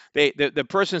treasuries. The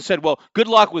person said, well, good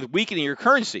luck with weakening your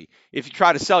currency if you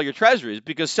try to sell your treasuries,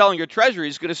 because selling your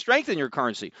treasuries is going to strengthen your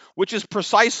currency, which is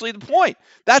precisely the point.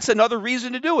 That's another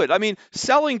reason to do it. I mean,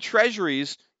 selling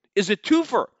treasuries is a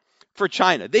twofer. for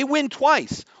China. They win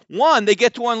twice. One, they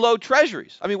get to unload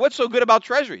treasuries. I mean, what's so good about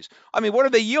treasuries? I mean, what are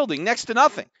they yielding? Next to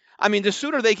nothing. I mean, the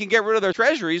sooner they can get rid of their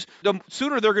treasuries, the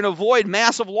sooner they're going to avoid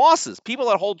massive losses. People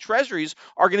that hold treasuries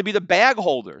are going to be the bag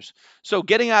holders. So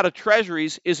getting out of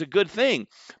treasuries is a good thing.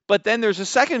 But then there's a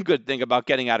second good thing about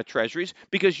getting out of treasuries,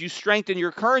 because you strengthen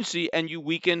your currency and you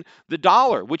weaken the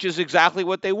dollar, which is exactly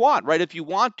what they want, right? If you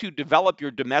want to develop your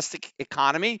domestic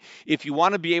economy, if you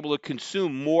want to be able to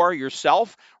consume more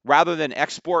yourself rather than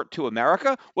export to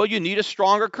America, well, you need a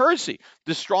stronger currency.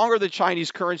 The stronger the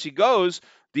Chinese currency goes,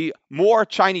 the more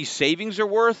Chinese savings are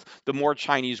worth, the more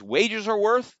Chinese wages are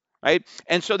worth, right?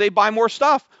 And so they buy more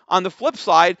stuff. On the flip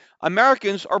side,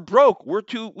 Americans are broke.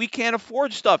 We can't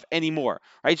afford stuff anymore,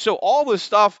 right? So all the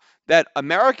stuff that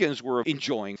Americans were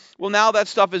enjoying, well, now that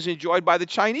stuff is enjoyed by the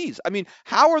Chinese. I mean,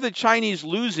 how are the Chinese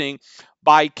losing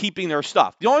by keeping their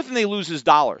stuff? The only thing they lose is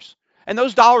dollars. And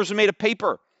those dollars are made of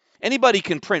paper. Anybody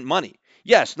can print money.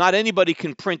 Yes, not anybody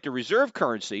can print the reserve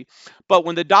currency, but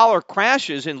when the dollar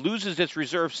crashes and loses its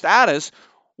reserve status,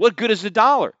 what good is the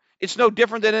dollar? It's no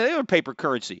different than any other paper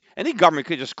currency. Any government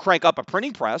could just crank up a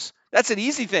printing press. That's an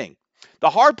easy thing.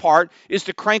 The hard part is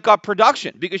to crank up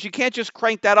production, because you can't just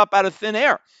crank that up out of thin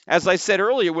air. As I said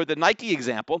earlier with the Nike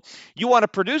example, you want to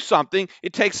produce something,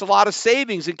 it takes a lot of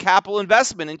savings and capital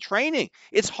investment and training.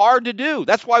 It's hard to do.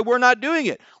 That's why we're not doing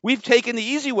it. We've taken the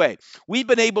easy way. We've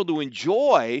been able to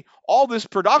enjoy all this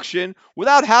production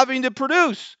without having to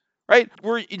produce. Right?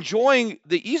 We're enjoying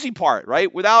the easy part,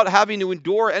 right? Without having to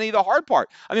endure any of the hard part.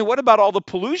 I mean, what about all the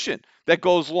pollution that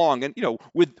goes along and,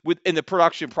 with in the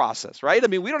production process, right? I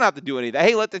mean, we don't have to do any of that.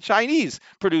 Hey, let the Chinese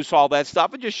produce all that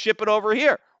stuff and just ship it over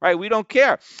here, right? We don't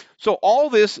care. So all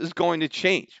this is going to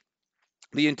change.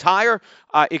 The entire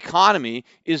economy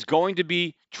is going to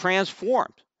be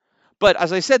transformed. But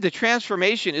as I said, the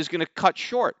transformation is going to cut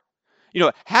short.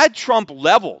 Had Trump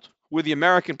leveled with the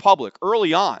American public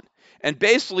early on, and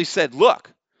basically said,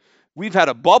 look, we've had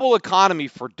a bubble economy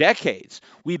for decades.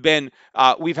 We've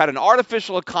had an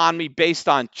artificial economy based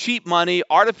on cheap money,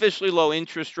 artificially low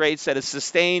interest rates that has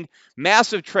sustained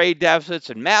massive trade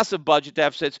deficits and massive budget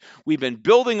deficits. We've been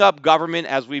building up government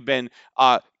as we've been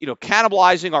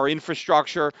cannibalizing our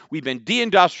infrastructure. We've been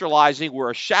deindustrializing.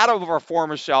 We're a shadow of our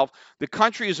former self. The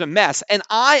country is a mess. And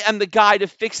I am the guy to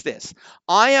fix this.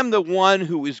 I am the one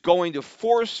who is going to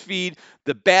force feed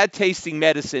the bad tasting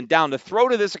medicine down the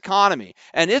throat of this economy.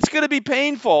 And it's going to be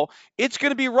painful. It's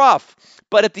going to be rough.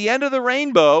 But at the end of the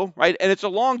rainbow, right, and it's a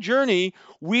long journey,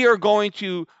 we are going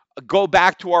to go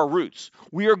back to our roots.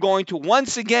 We are going to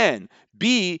once again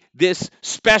be this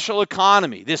special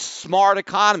economy, this smart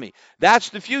economy. That's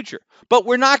the future. But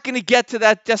we're not going to get to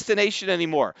that destination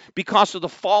anymore because of the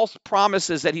false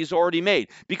promises that he's already made,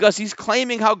 because he's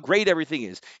claiming how great everything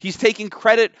is. He's taking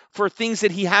credit for things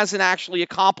that he hasn't actually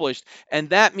accomplished, and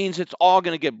that means it's all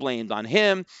going to get blamed on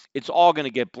him. It's all going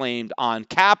to get blamed on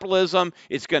capitalism.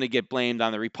 It's going to get blamed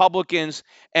on the Republicans,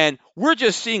 and we're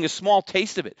just seeing a small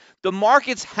taste of it. The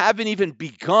markets haven't even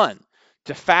begun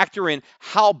to factor in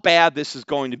how bad this is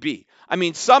going to be. I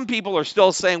mean, some people are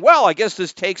still saying, well, I guess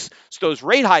this takes those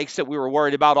rate hikes that we were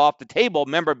worried about off the table.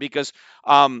 Remember, because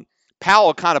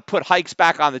Powell kind of put hikes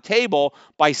back on the table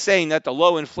by saying that the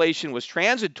low inflation was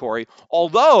transitory,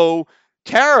 although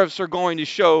tariffs are going to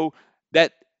show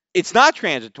that it's not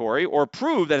transitory, or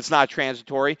prove that it's not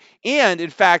transitory. And in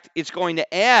fact, it's going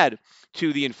to add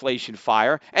to the inflation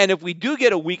fire. And if we do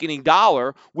get a weakening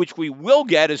dollar, which we will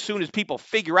get as soon as people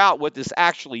figure out what this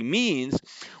actually means,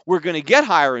 we're going to get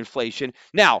higher inflation.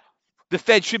 Now, the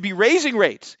Fed should be raising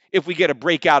rates if we get a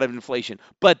breakout of inflation,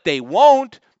 but they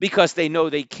won't, because they know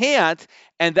they can't,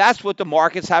 and that's what the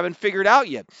markets haven't figured out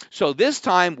yet. So this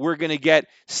time we're going to get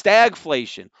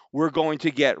stagflation, we're going to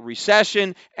get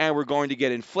recession, and we're going to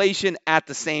get inflation at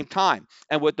the same time.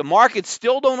 And what the markets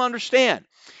still don't understand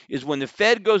is when the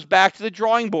Fed goes back to the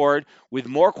drawing board with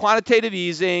more quantitative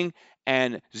easing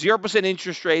and 0%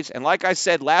 interest rates, and like I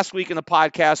said last week in the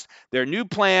podcast, their new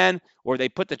plan, or they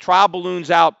put the trial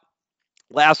balloons out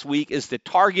last week, is to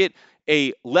target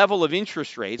a level of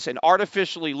interest rates, an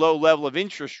artificially low level of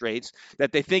interest rates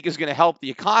that they think is going to help the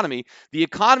economy. The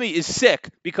economy is sick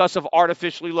because of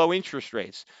artificially low interest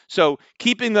rates. So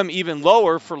keeping them even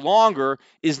lower for longer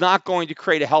is not going to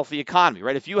create a healthy economy,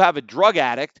 right? If you have a drug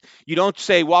addict, you don't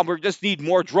say, well, we just need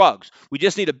more drugs. We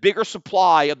just need a bigger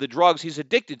supply of the drugs he's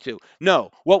addicted to. No,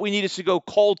 what we need is to go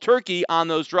cold turkey on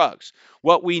those drugs.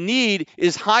 What we need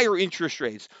is higher interest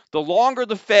rates. The longer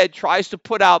the Fed tries to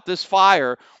put out this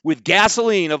fire with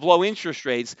gasoline of low interest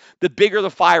rates, the bigger the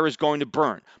fire is going to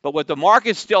burn. But what the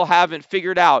markets still haven't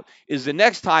figured out is the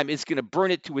next time it's going to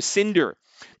burn it to a cinder.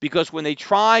 Because when they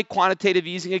try quantitative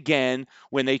easing again,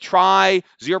 when they try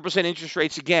 0% interest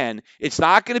rates again, it's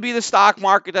not going to be the stock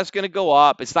market that's going to go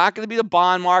up. It's not going to be the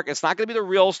bond market. It's not going to be the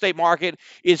real estate market.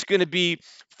 It's going to be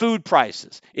food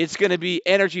prices. It's going to be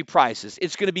energy prices.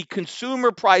 It's going to be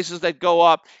consumer prices that go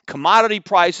up, commodity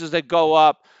prices that go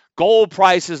up, gold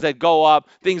prices that go up,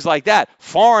 things like that.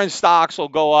 Foreign stocks will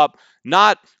go up,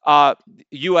 not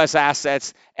U.S.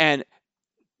 assets. And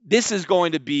this is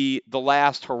going to be the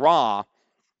last hurrah.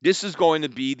 This is going to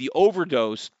be the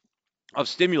overdose of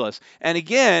stimulus. And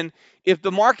again, if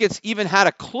the markets even had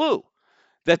a clue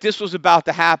that this was about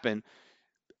to happen,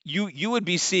 you would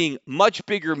be seeing much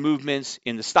bigger movements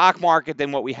in the stock market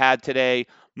than what we had today,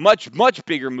 much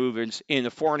bigger movements in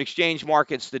the foreign exchange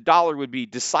markets. The dollar would be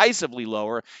decisively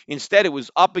lower. Instead, it was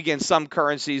up against some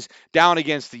currencies, down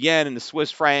against the yen and the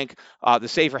Swiss franc, the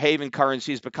safer haven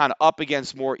currencies, but kind of up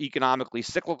against more economically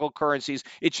cyclical currencies.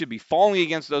 It should be falling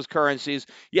against those currencies.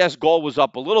 Yes, gold was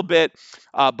up a little bit,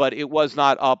 but it was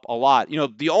not up a lot.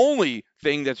 The only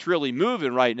thing that's really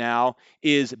moving right now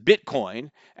is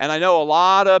Bitcoin. And I know a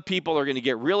lot of people are going to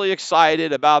get really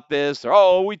excited about this.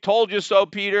 Oh, we told you so,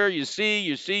 Peter. You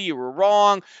see, you were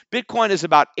wrong. Bitcoin is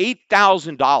about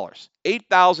 $8,000.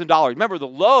 $8,000. Remember, the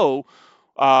low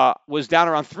was down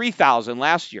around $3,000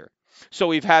 last year. So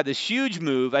we've had this huge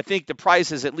move. I think the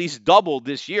price has at least doubled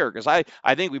this year, because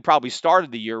I think we probably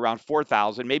started the year around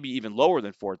 4,000, maybe even lower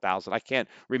than 4,000. I can't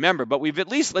remember, but we've at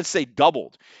least, let's say,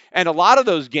 doubled. And a lot of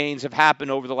those gains have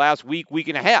happened over the last week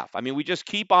and a half. I mean, we just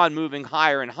keep on moving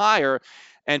higher and higher,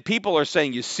 and people are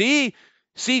saying, you see,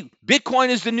 Bitcoin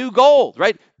is the new gold,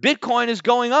 right? Bitcoin is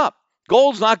going up.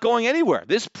 Gold's not going anywhere.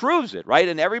 This proves it, right?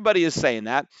 And everybody is saying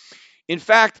that. In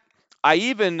fact, I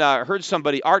even heard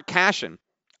somebody, Art Cashin,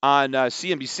 on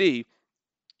CNBC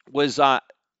was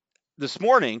this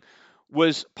morning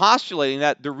was postulating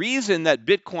that the reason that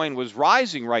Bitcoin was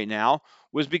rising right now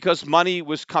was because money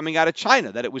was coming out of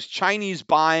China, that it was Chinese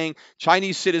buying.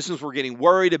 Chinese citizens were getting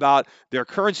worried about their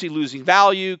currency losing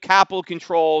value, capital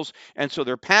controls, and so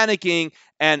they're panicking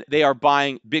and they are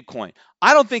buying Bitcoin.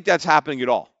 I don't think that's happening at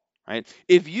all, right?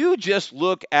 If you just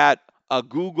look at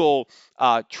Google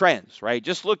trends, right?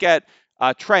 Just look at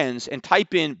trends and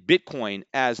type in Bitcoin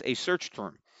as a search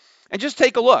term and just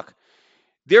take a look.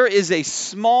 There is a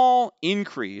small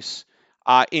increase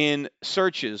in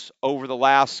searches over the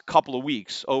last couple of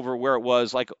weeks over where it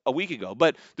was like a week ago.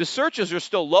 But the searches are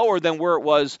still lower than where it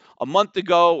was a month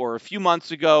ago or a few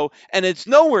months ago. And it's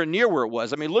nowhere near where it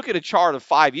was. I mean, look at a chart of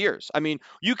 5 years. I mean,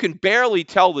 you can barely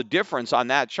tell the difference on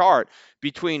that chart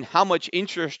between how much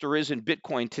interest there is in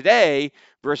Bitcoin today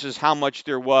versus how much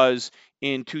there was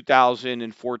in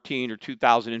 2014 or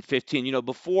 2015,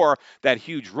 before that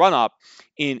huge run up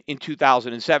in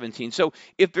 2017. So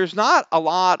if there's not a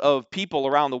lot of people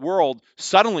around the world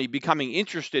suddenly becoming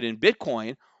interested in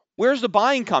Bitcoin, where's the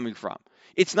buying coming from?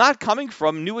 It's not coming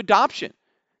from new adoption.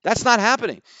 That's not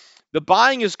happening. The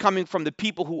buying is coming from the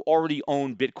people who already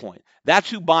own Bitcoin.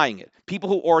 That's who buying it, people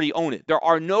who already own it. There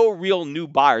are no real new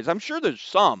buyers. I'm sure there's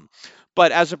some,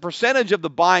 but as a percentage of the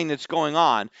buying that's going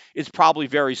on, it's probably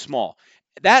very small.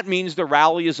 That means the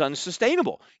rally is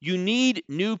unsustainable. You need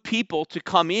new people to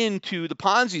come into the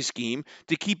Ponzi scheme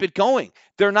to keep it going.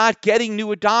 They're not getting new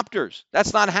adopters.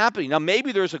 That's not happening. Now,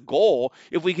 maybe there's a goal.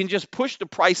 If we can just push the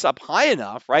price up high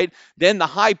enough, right, then the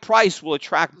high price will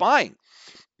attract buying.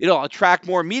 It'll attract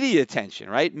more media attention,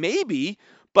 right? Maybe.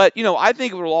 But, I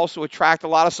think it will also attract a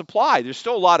lot of supply. There's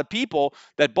still a lot of people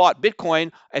that bought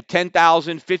Bitcoin at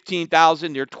 10,000,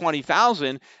 15,000, near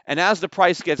 20,000. And as the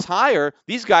price gets higher,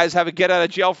 these guys have a get out of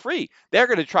jail free. They're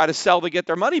going to try to sell to get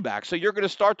their money back. So you're going to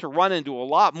start to run into a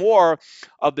lot more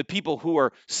of the people who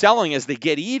are selling as they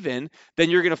get even. Then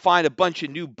you're going to find a bunch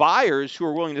of new buyers who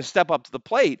are willing to step up to the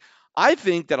plate. I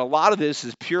think that a lot of this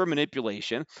is pure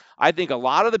manipulation. I think a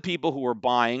lot of the people who are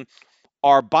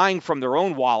buying from their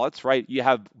own wallets, right? You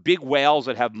have big whales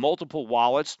that have multiple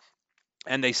wallets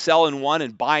and they sell in one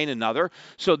and buy in another.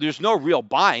 So there's no real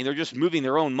buying. They're just moving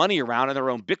their own money around and their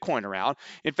own Bitcoin around.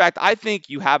 In fact, I think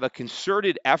you have a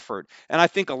concerted effort, and I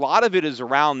think a lot of it is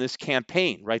around this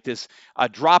campaign, right? This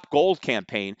drop gold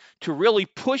campaign to really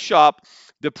push up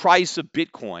the price of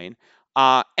Bitcoin.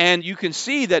 And you can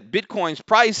see that Bitcoin's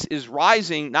price is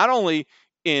rising not only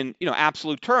in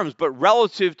absolute terms, but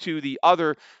relative to the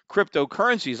other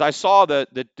cryptocurrencies. I saw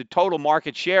the total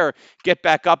market share get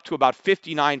back up to about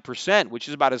 59%, which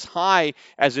is about as high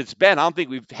as it's been. I don't think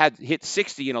we've hit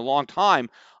 60 in a long time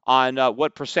on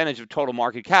what percentage of total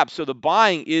market cap. So the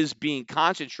buying is being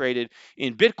concentrated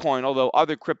in Bitcoin, although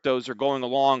other cryptos are going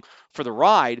along for the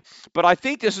ride. But I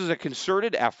think this is a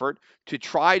concerted effort to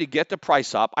try to get the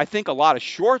price up. I think a lot of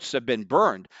shorts have been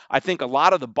burned. I think a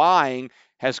lot of the buying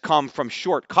has come from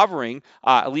short covering,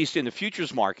 at least in the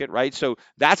futures market, right? So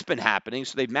that's been happening.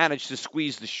 So they've managed to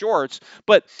squeeze the shorts.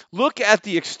 But look at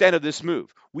the extent of this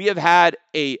move. We have had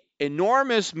a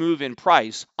enormous move in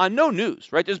price on no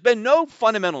news, right? There's been no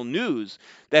fundamental news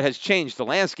that has changed the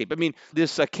landscape. I mean,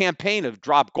 this campaign of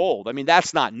drop gold, I mean,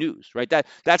 that's not news, right?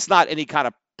 That's not any kind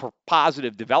of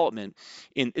positive development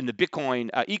in the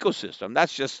Bitcoin ecosystem.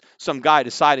 That's just some guy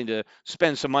deciding to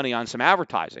spend some money on some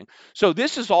advertising. So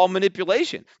this is all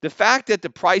manipulation. The fact that the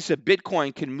price of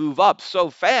Bitcoin can move up so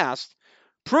fast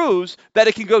proves that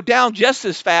it can go down just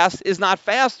as fast, is not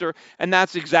faster, and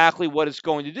that's exactly what it's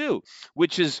going to do,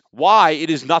 which is why it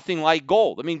is nothing like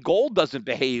gold. I mean, gold doesn't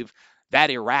behave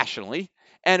that irrationally.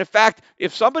 And in fact,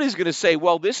 if somebody's going to say,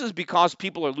 well, this is because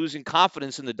people are losing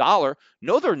confidence in the dollar,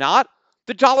 no, they're not.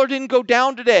 The dollar didn't go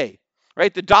down today,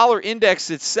 right? The dollar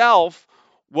index itself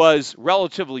was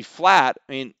relatively flat.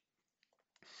 I mean,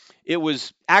 it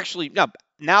was actually,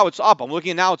 now it's up. I'm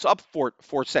looking now, it's up 4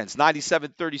 cents,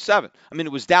 97.37. I mean,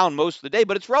 it was down most of the day,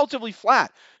 but it's relatively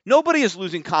flat. Nobody is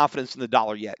losing confidence in the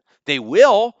dollar yet. They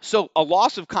will. So a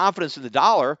loss of confidence in the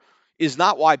dollar is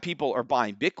not why people are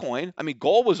buying Bitcoin. I mean,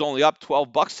 gold was only up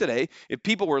 $12 today. If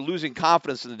people were losing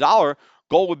confidence in the dollar,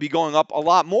 gold would be going up a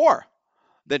lot more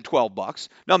than $12.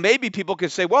 Now, maybe people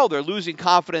could say, well, they're losing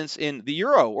confidence in the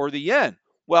euro or the yen.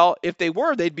 Well, if they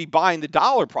were, they'd be buying the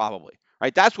dollar probably,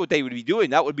 right? That's what they would be doing.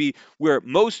 That would be where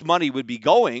most money would be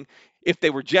going if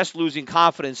they were just losing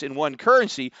confidence in one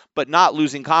currency, but not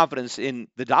losing confidence in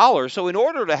the dollar. So in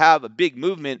order to have a big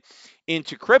movement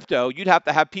into crypto, you'd have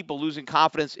to have people losing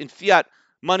confidence in fiat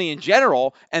money in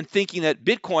general and thinking that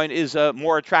Bitcoin is a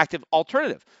more attractive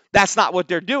alternative. That's not what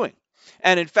they're doing.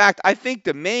 And in fact, I think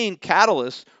the main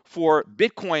catalyst for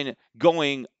Bitcoin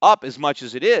going up as much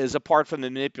as it is, apart from the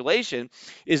manipulation,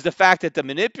 is the fact that the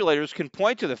manipulators can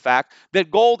point to the fact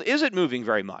that gold isn't moving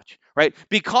very much, right?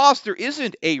 Because there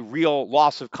isn't a real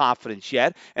loss of confidence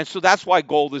yet. And so that's why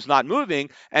gold is not moving.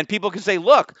 And people can say,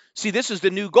 look, see, this is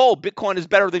the new gold. Bitcoin is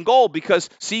better than gold because,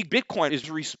 see, Bitcoin is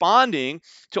responding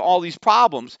to all these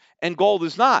problems and gold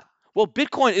is not. Well,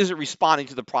 Bitcoin isn't responding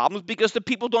to the problems because the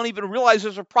people don't even realize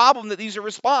there's a problem, that these are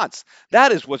response.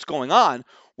 That is what's going on.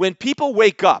 When people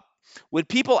wake up, when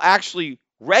people actually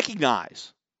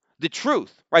recognize the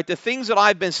truth, right, the things that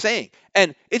I've been saying,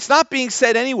 and it's not being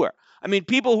said anywhere. I mean,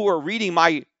 people who are reading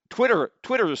my Twitter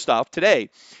stuff today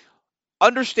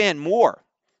understand more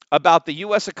about the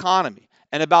U.S. economy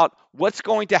and about what's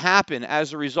going to happen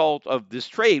as a result of this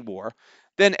trade war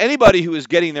than anybody who is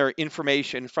getting their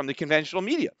information from the conventional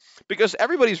media, because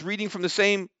everybody's reading from the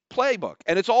same playbook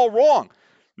and it's all wrong.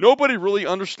 Nobody really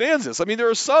understands this. I mean, there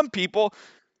are some people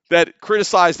that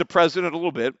criticize the president a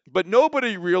little bit, but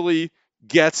nobody really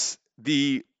gets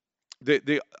the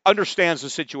understands the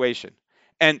situation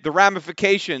and the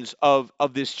ramifications of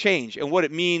this change and what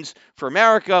it means for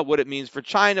America, what it means for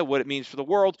China, what it means for the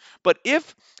world. But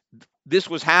if this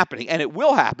was happening, and it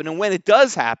will happen, and when it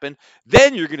does happen,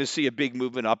 then you're going to see a big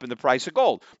movement up in the price of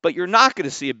gold. But you're not going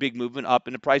to see a big movement up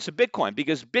in the price of Bitcoin,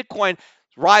 because Bitcoin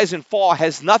rise and fall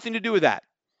has nothing to do with that,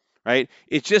 right?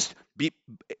 It's just,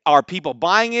 are people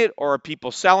buying it or are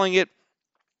people selling it?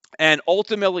 And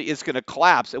ultimately, it's going to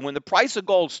collapse. And when the price of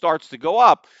gold starts to go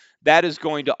up, that is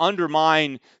going to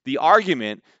undermine the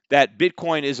argument that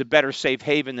Bitcoin is a better safe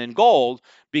haven than gold,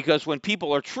 because when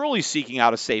people are truly seeking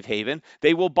out a safe haven,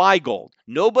 they will buy gold.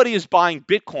 Nobody is buying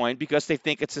Bitcoin because they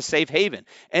think it's a safe haven.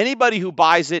 Anybody who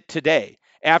buys it today,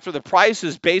 after the price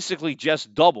has basically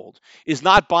just doubled, is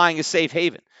not buying a safe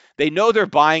haven. They know they're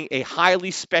buying a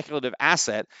highly speculative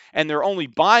asset, and they're only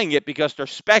buying it because they're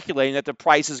speculating that the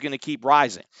price is going to keep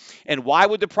rising. And why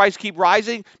would the price keep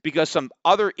rising? Because some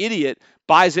other idiot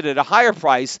buys it at a higher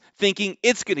price, thinking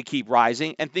it's going to keep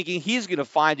rising, and thinking he's going to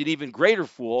find an even greater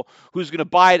fool who's going to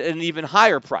buy it at an even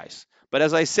higher price. But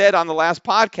as I said on the last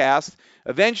podcast,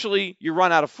 eventually you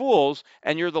run out of fools,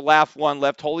 and you're the last one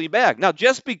left holding back. Now,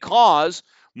 just because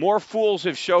more fools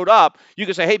have showed up, you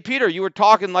can say, hey, Peter, you were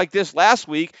talking like this last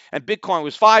week, and Bitcoin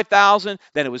was 5,000,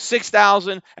 then it was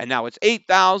 6,000, and now it's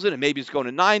 8,000, and maybe it's going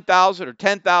to 9,000 or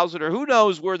 10,000, or who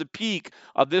knows where the peak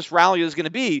of this rally is going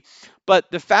to be. But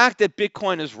the fact that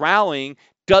Bitcoin is rallying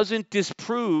doesn't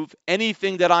disprove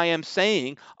anything that I am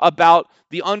saying about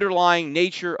the underlying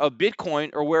nature of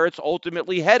Bitcoin or where it's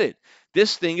ultimately headed.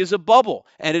 This thing is a bubble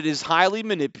and it is highly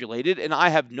manipulated, and I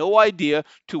have no idea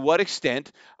to what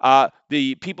extent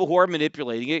the people who are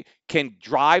manipulating it can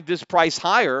drive this price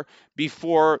higher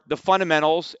before the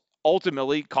fundamentals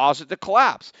ultimately cause it to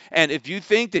collapse. And if you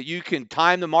think that you can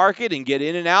time the market and get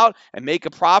in and out and make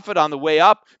a profit on the way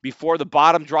up before the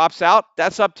bottom drops out,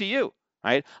 that's up to you.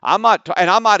 Right? I'm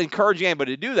not encouraging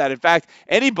anybody to do that. In fact,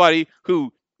 anybody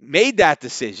who made that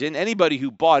decision, anybody who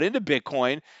bought into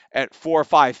Bitcoin at 4 or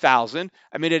 5,000,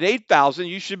 I mean, at 8,000,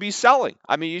 you should be selling.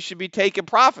 I mean, you should be taking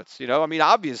profits. I mean,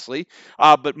 obviously,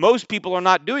 but most people are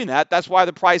not doing that. That's why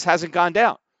the price hasn't gone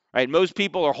down. Right? Most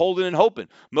people are holding and hoping.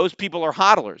 Most people are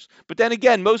hodlers. But then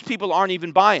again, most people aren't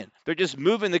even buying. They're just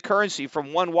moving the currency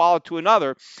from one wallet to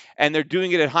another, and they're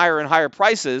doing it at higher and higher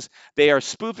prices. They are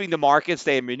spoofing the markets.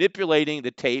 They are manipulating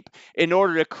the tape in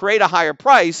order to create a higher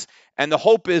price. And the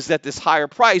hope is that this higher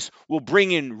price will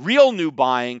bring in real new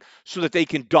buying so that they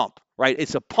can dump. Right?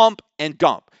 It's a pump and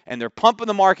dump. And they're pumping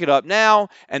the market up now,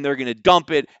 and they're going to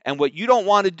dump it. And what you don't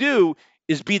want to do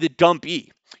is be the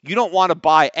dumpee. You don't want to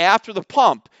buy after the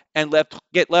pump and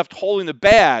get left holding the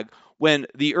bag when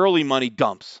the early money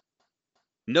dumps.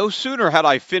 No sooner had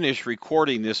I finished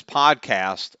recording this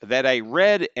podcast that I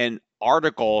read an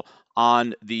article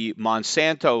on the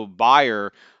Monsanto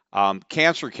Bayer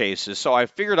cancer cases. So I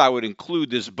figured I would include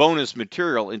this bonus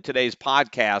material in today's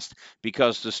podcast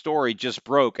because the story just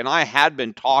broke. And I had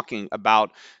been talking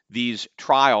about these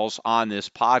trials on this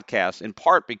podcast, in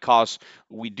part because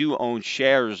we do own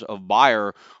shares of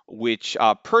Bayer, which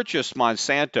purchased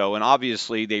Monsanto, and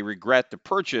obviously they regret the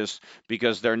purchase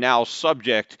because they're now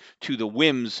subject to the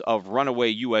whims of runaway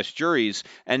U.S. juries.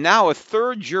 And now a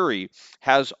third jury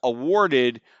has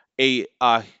awarded a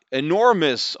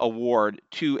enormous award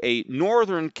to a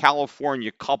Northern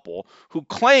California couple who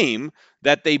claim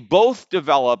that they both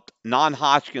developed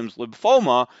non-Hodgkin's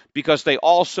lymphoma because they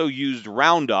also used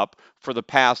Roundup for the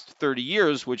past 30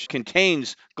 years, which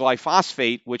contains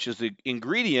glyphosate, which is the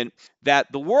ingredient that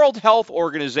the World Health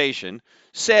Organization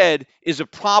said is a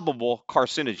probable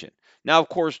carcinogen. Now, of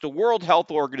course, the World Health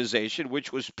Organization,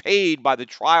 which was paid by the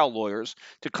trial lawyers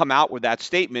to come out with that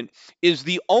statement, is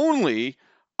the only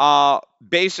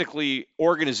basically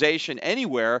organization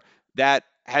anywhere that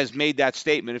has made that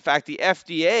statement. In fact, the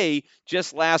FDA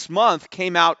just last month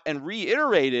came out and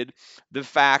reiterated the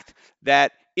fact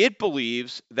that it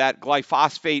believes that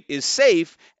glyphosate is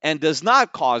safe and does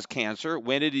not cause cancer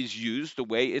when it is used the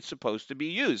way it's supposed to be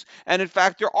used. And in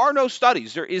fact, there are no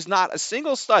studies. There is not a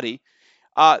single study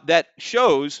that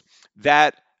shows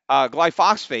that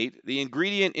glyphosate, the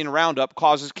ingredient in Roundup,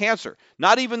 causes cancer.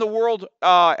 Not even the World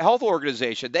Health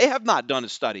Organization. They have not done a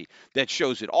study that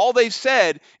shows it. All they've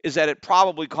said is that it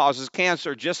probably causes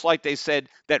cancer, just like they said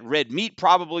that red meat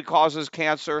probably causes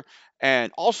cancer,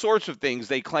 and all sorts of things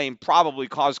they claim probably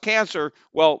cause cancer.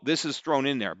 Well, this is thrown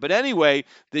in there. But anyway,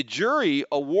 the jury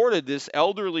awarded this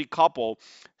elderly couple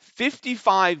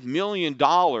 $55 million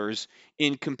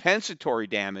in compensatory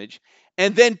damage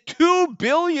and then $2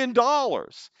 billion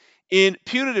in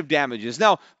punitive damages.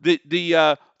 Now,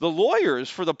 the lawyers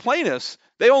for the plaintiffs,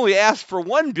 they only asked for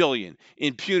 $1 billion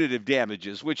in punitive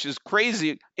damages, which is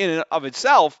crazy in and of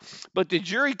itself. But the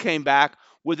jury came back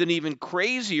with an even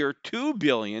crazier $2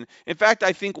 billion. In fact,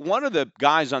 I think one of the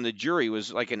guys on the jury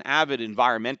was like an avid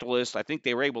environmentalist. I think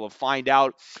they were able to find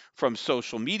out from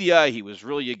social media he was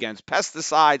really against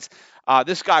pesticides.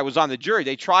 This guy was on the jury.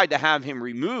 They tried to have him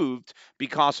removed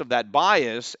because of that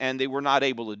bias, and they were not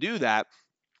able to do that.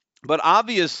 But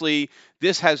obviously,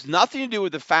 this has nothing to do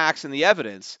with the facts and the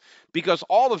evidence, because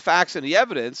all the facts and the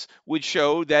evidence would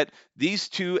show that these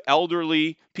two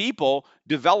elderly people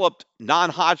developed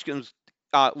non-Hodgkin's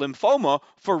lymphoma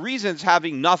for reasons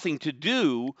having nothing to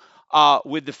do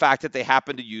with the fact that they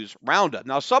happen to use Roundup.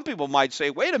 Now, some people might say,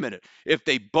 wait a minute, if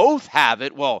they both have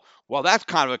it, well, that's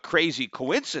kind of a crazy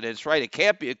coincidence, right? It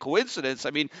can't be a coincidence. I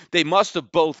mean, they must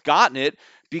have both gotten it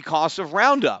because of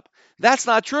Roundup. That's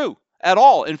not true at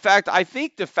all. In fact, I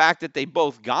think the fact that they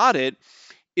both got it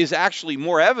is actually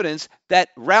more evidence that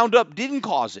Roundup didn't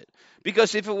cause it.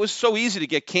 Because if it was so easy to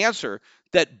get cancer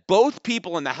that both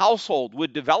people in the household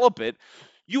would develop it,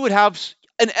 you would have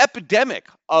an epidemic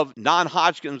of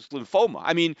non-Hodgkin's lymphoma.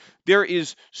 I mean, there are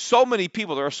so many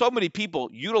people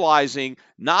utilizing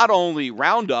not only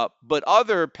Roundup, but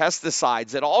other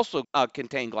pesticides that also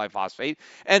contain glyphosate.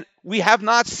 And we have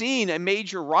not seen a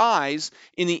major rise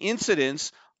in the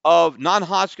incidence of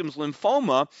non-Hodgkin's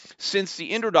lymphoma since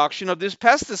the introduction of this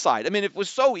pesticide. I mean, if it was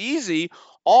so easy,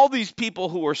 all these people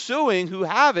who are suing who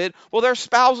have it, well, their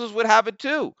spouses would have it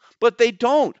too, but they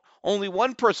don't. Only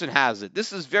one person has it.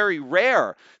 This is very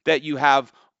rare that you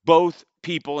have both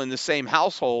people in the same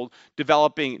household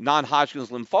developing non-Hodgkin's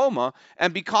lymphoma.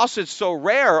 And because it's so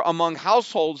rare among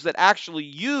households that actually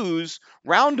use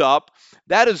Roundup,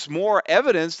 that is more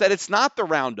evidence that it's not the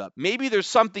Roundup. Maybe there's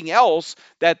something else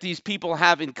that these people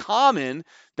have in common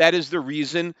that is the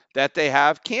reason that they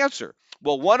have cancer.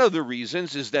 Well, one of the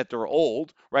reasons is that they're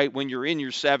old, right? When you're in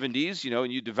your 70s,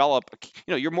 and you develop,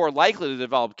 you're more likely to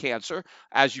develop cancer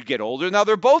as you get older. Now,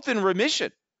 they're both in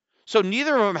remission. So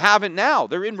neither of them have it now.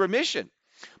 They're in remission,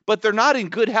 but they're not in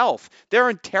good health. They're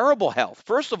in terrible health.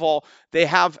 First of all, they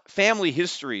have family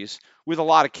histories with a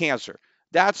lot of cancer.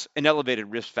 That's an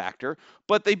elevated risk factor,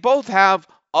 but they both have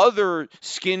other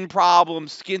skin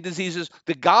problems, skin diseases.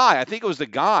 The guy, I think it was the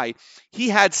guy, he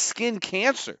had skin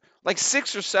cancer like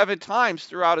 6 or 7 times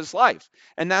throughout his life.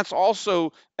 And that's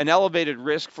also an elevated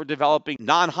risk for developing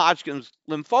non-Hodgkin's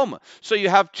lymphoma. So you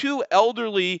have 2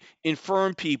 elderly,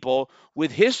 infirm people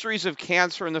with histories of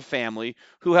cancer in the family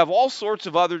who have all sorts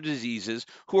of other diseases,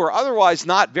 who are otherwise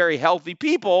not very healthy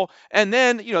people. And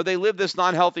then, they live this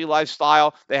non-healthy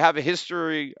lifestyle. They have a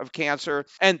history of cancer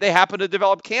and they happen to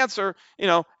develop cancer,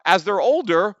 as they're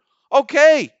older.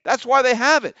 Okay, that's why they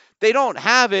have it. They don't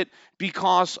have it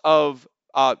because of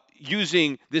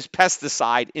using this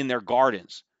pesticide in their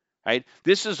gardens, right?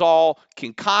 This is all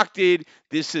concocted.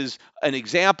 This is an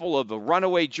example of the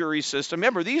runaway jury system.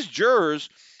 Remember, these jurors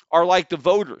are like the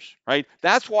voters, right?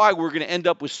 That's why we're going to end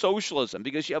up with socialism,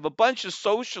 because you have a bunch of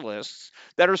socialists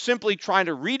that are simply trying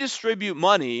to redistribute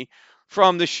money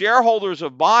from the shareholders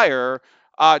of Bayer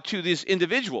to these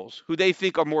individuals who they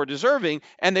think are more deserving,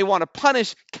 and they want to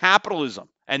punish capitalism.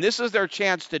 And this is their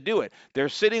chance to do it. They're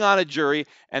sitting on a jury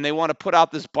and they want to put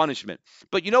out this punishment.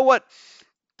 But you know what?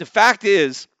 The fact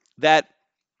is that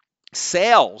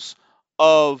sales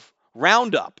of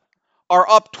Roundup are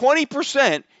up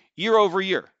 20% year over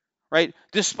year, right?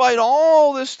 Despite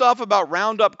all this stuff about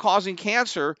Roundup causing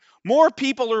cancer, more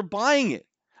people are buying it.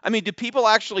 I mean, do people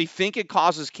actually think it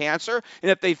causes cancer?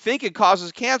 And if they think it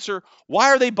causes cancer, why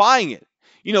are they buying it?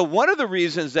 One of the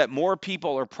reasons that more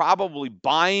people are probably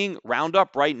buying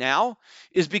Roundup right now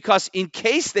is because in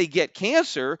case they get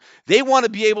cancer, they want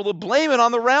to be able to blame it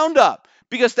on the Roundup,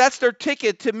 because that's their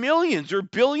ticket to millions or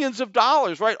billions of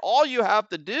dollars, right? All you have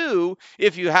to do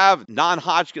if you have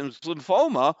non-Hodgkin's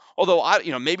lymphoma,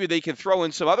 although maybe they can throw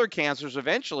in some other cancers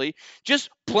eventually, just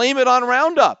blame it on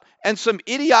Roundup. And some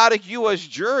idiotic U.S.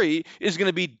 jury is going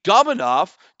to be dumb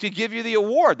enough to give you the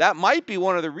award. That might be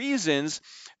one of the reasons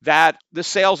that the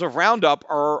sales of Roundup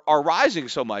are rising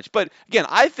so much. But again,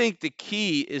 I think the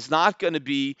key is not going to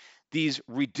be these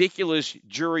ridiculous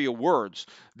jury awards.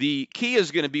 The key is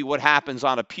going to be what happens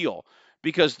on appeal,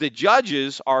 because the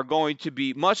judges are going to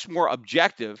be much more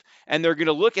objective, and they're going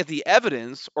to look at the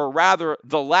evidence, or rather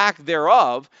the lack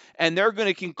thereof, and they're going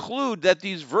to conclude that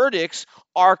these verdicts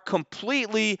are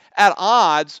completely at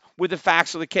odds with the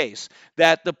facts of the case,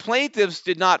 that the plaintiffs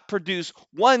did not produce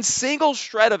one single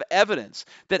shred of evidence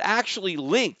that actually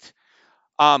linked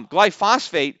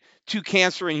glyphosate to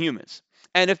cancer in humans.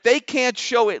 And if they can't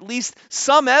show at least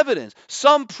some evidence,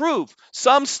 some proof,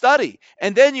 some study,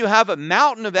 and then you have a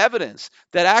mountain of evidence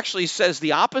that actually says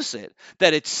the opposite,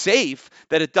 that it's safe,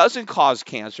 that it doesn't cause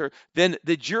cancer, then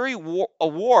the jury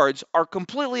awards are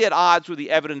completely at odds with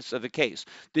the evidence of the case.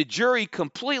 The jury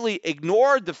completely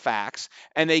ignored the facts,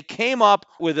 and they came up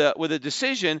with a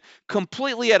decision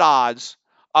completely at odds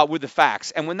with the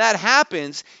facts. And when that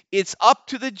happens, it's up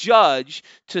to the judge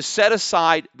to set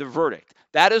aside the verdict.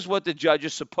 That is what the judge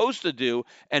is supposed to do,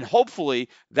 and hopefully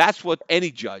that's what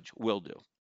any judge will do.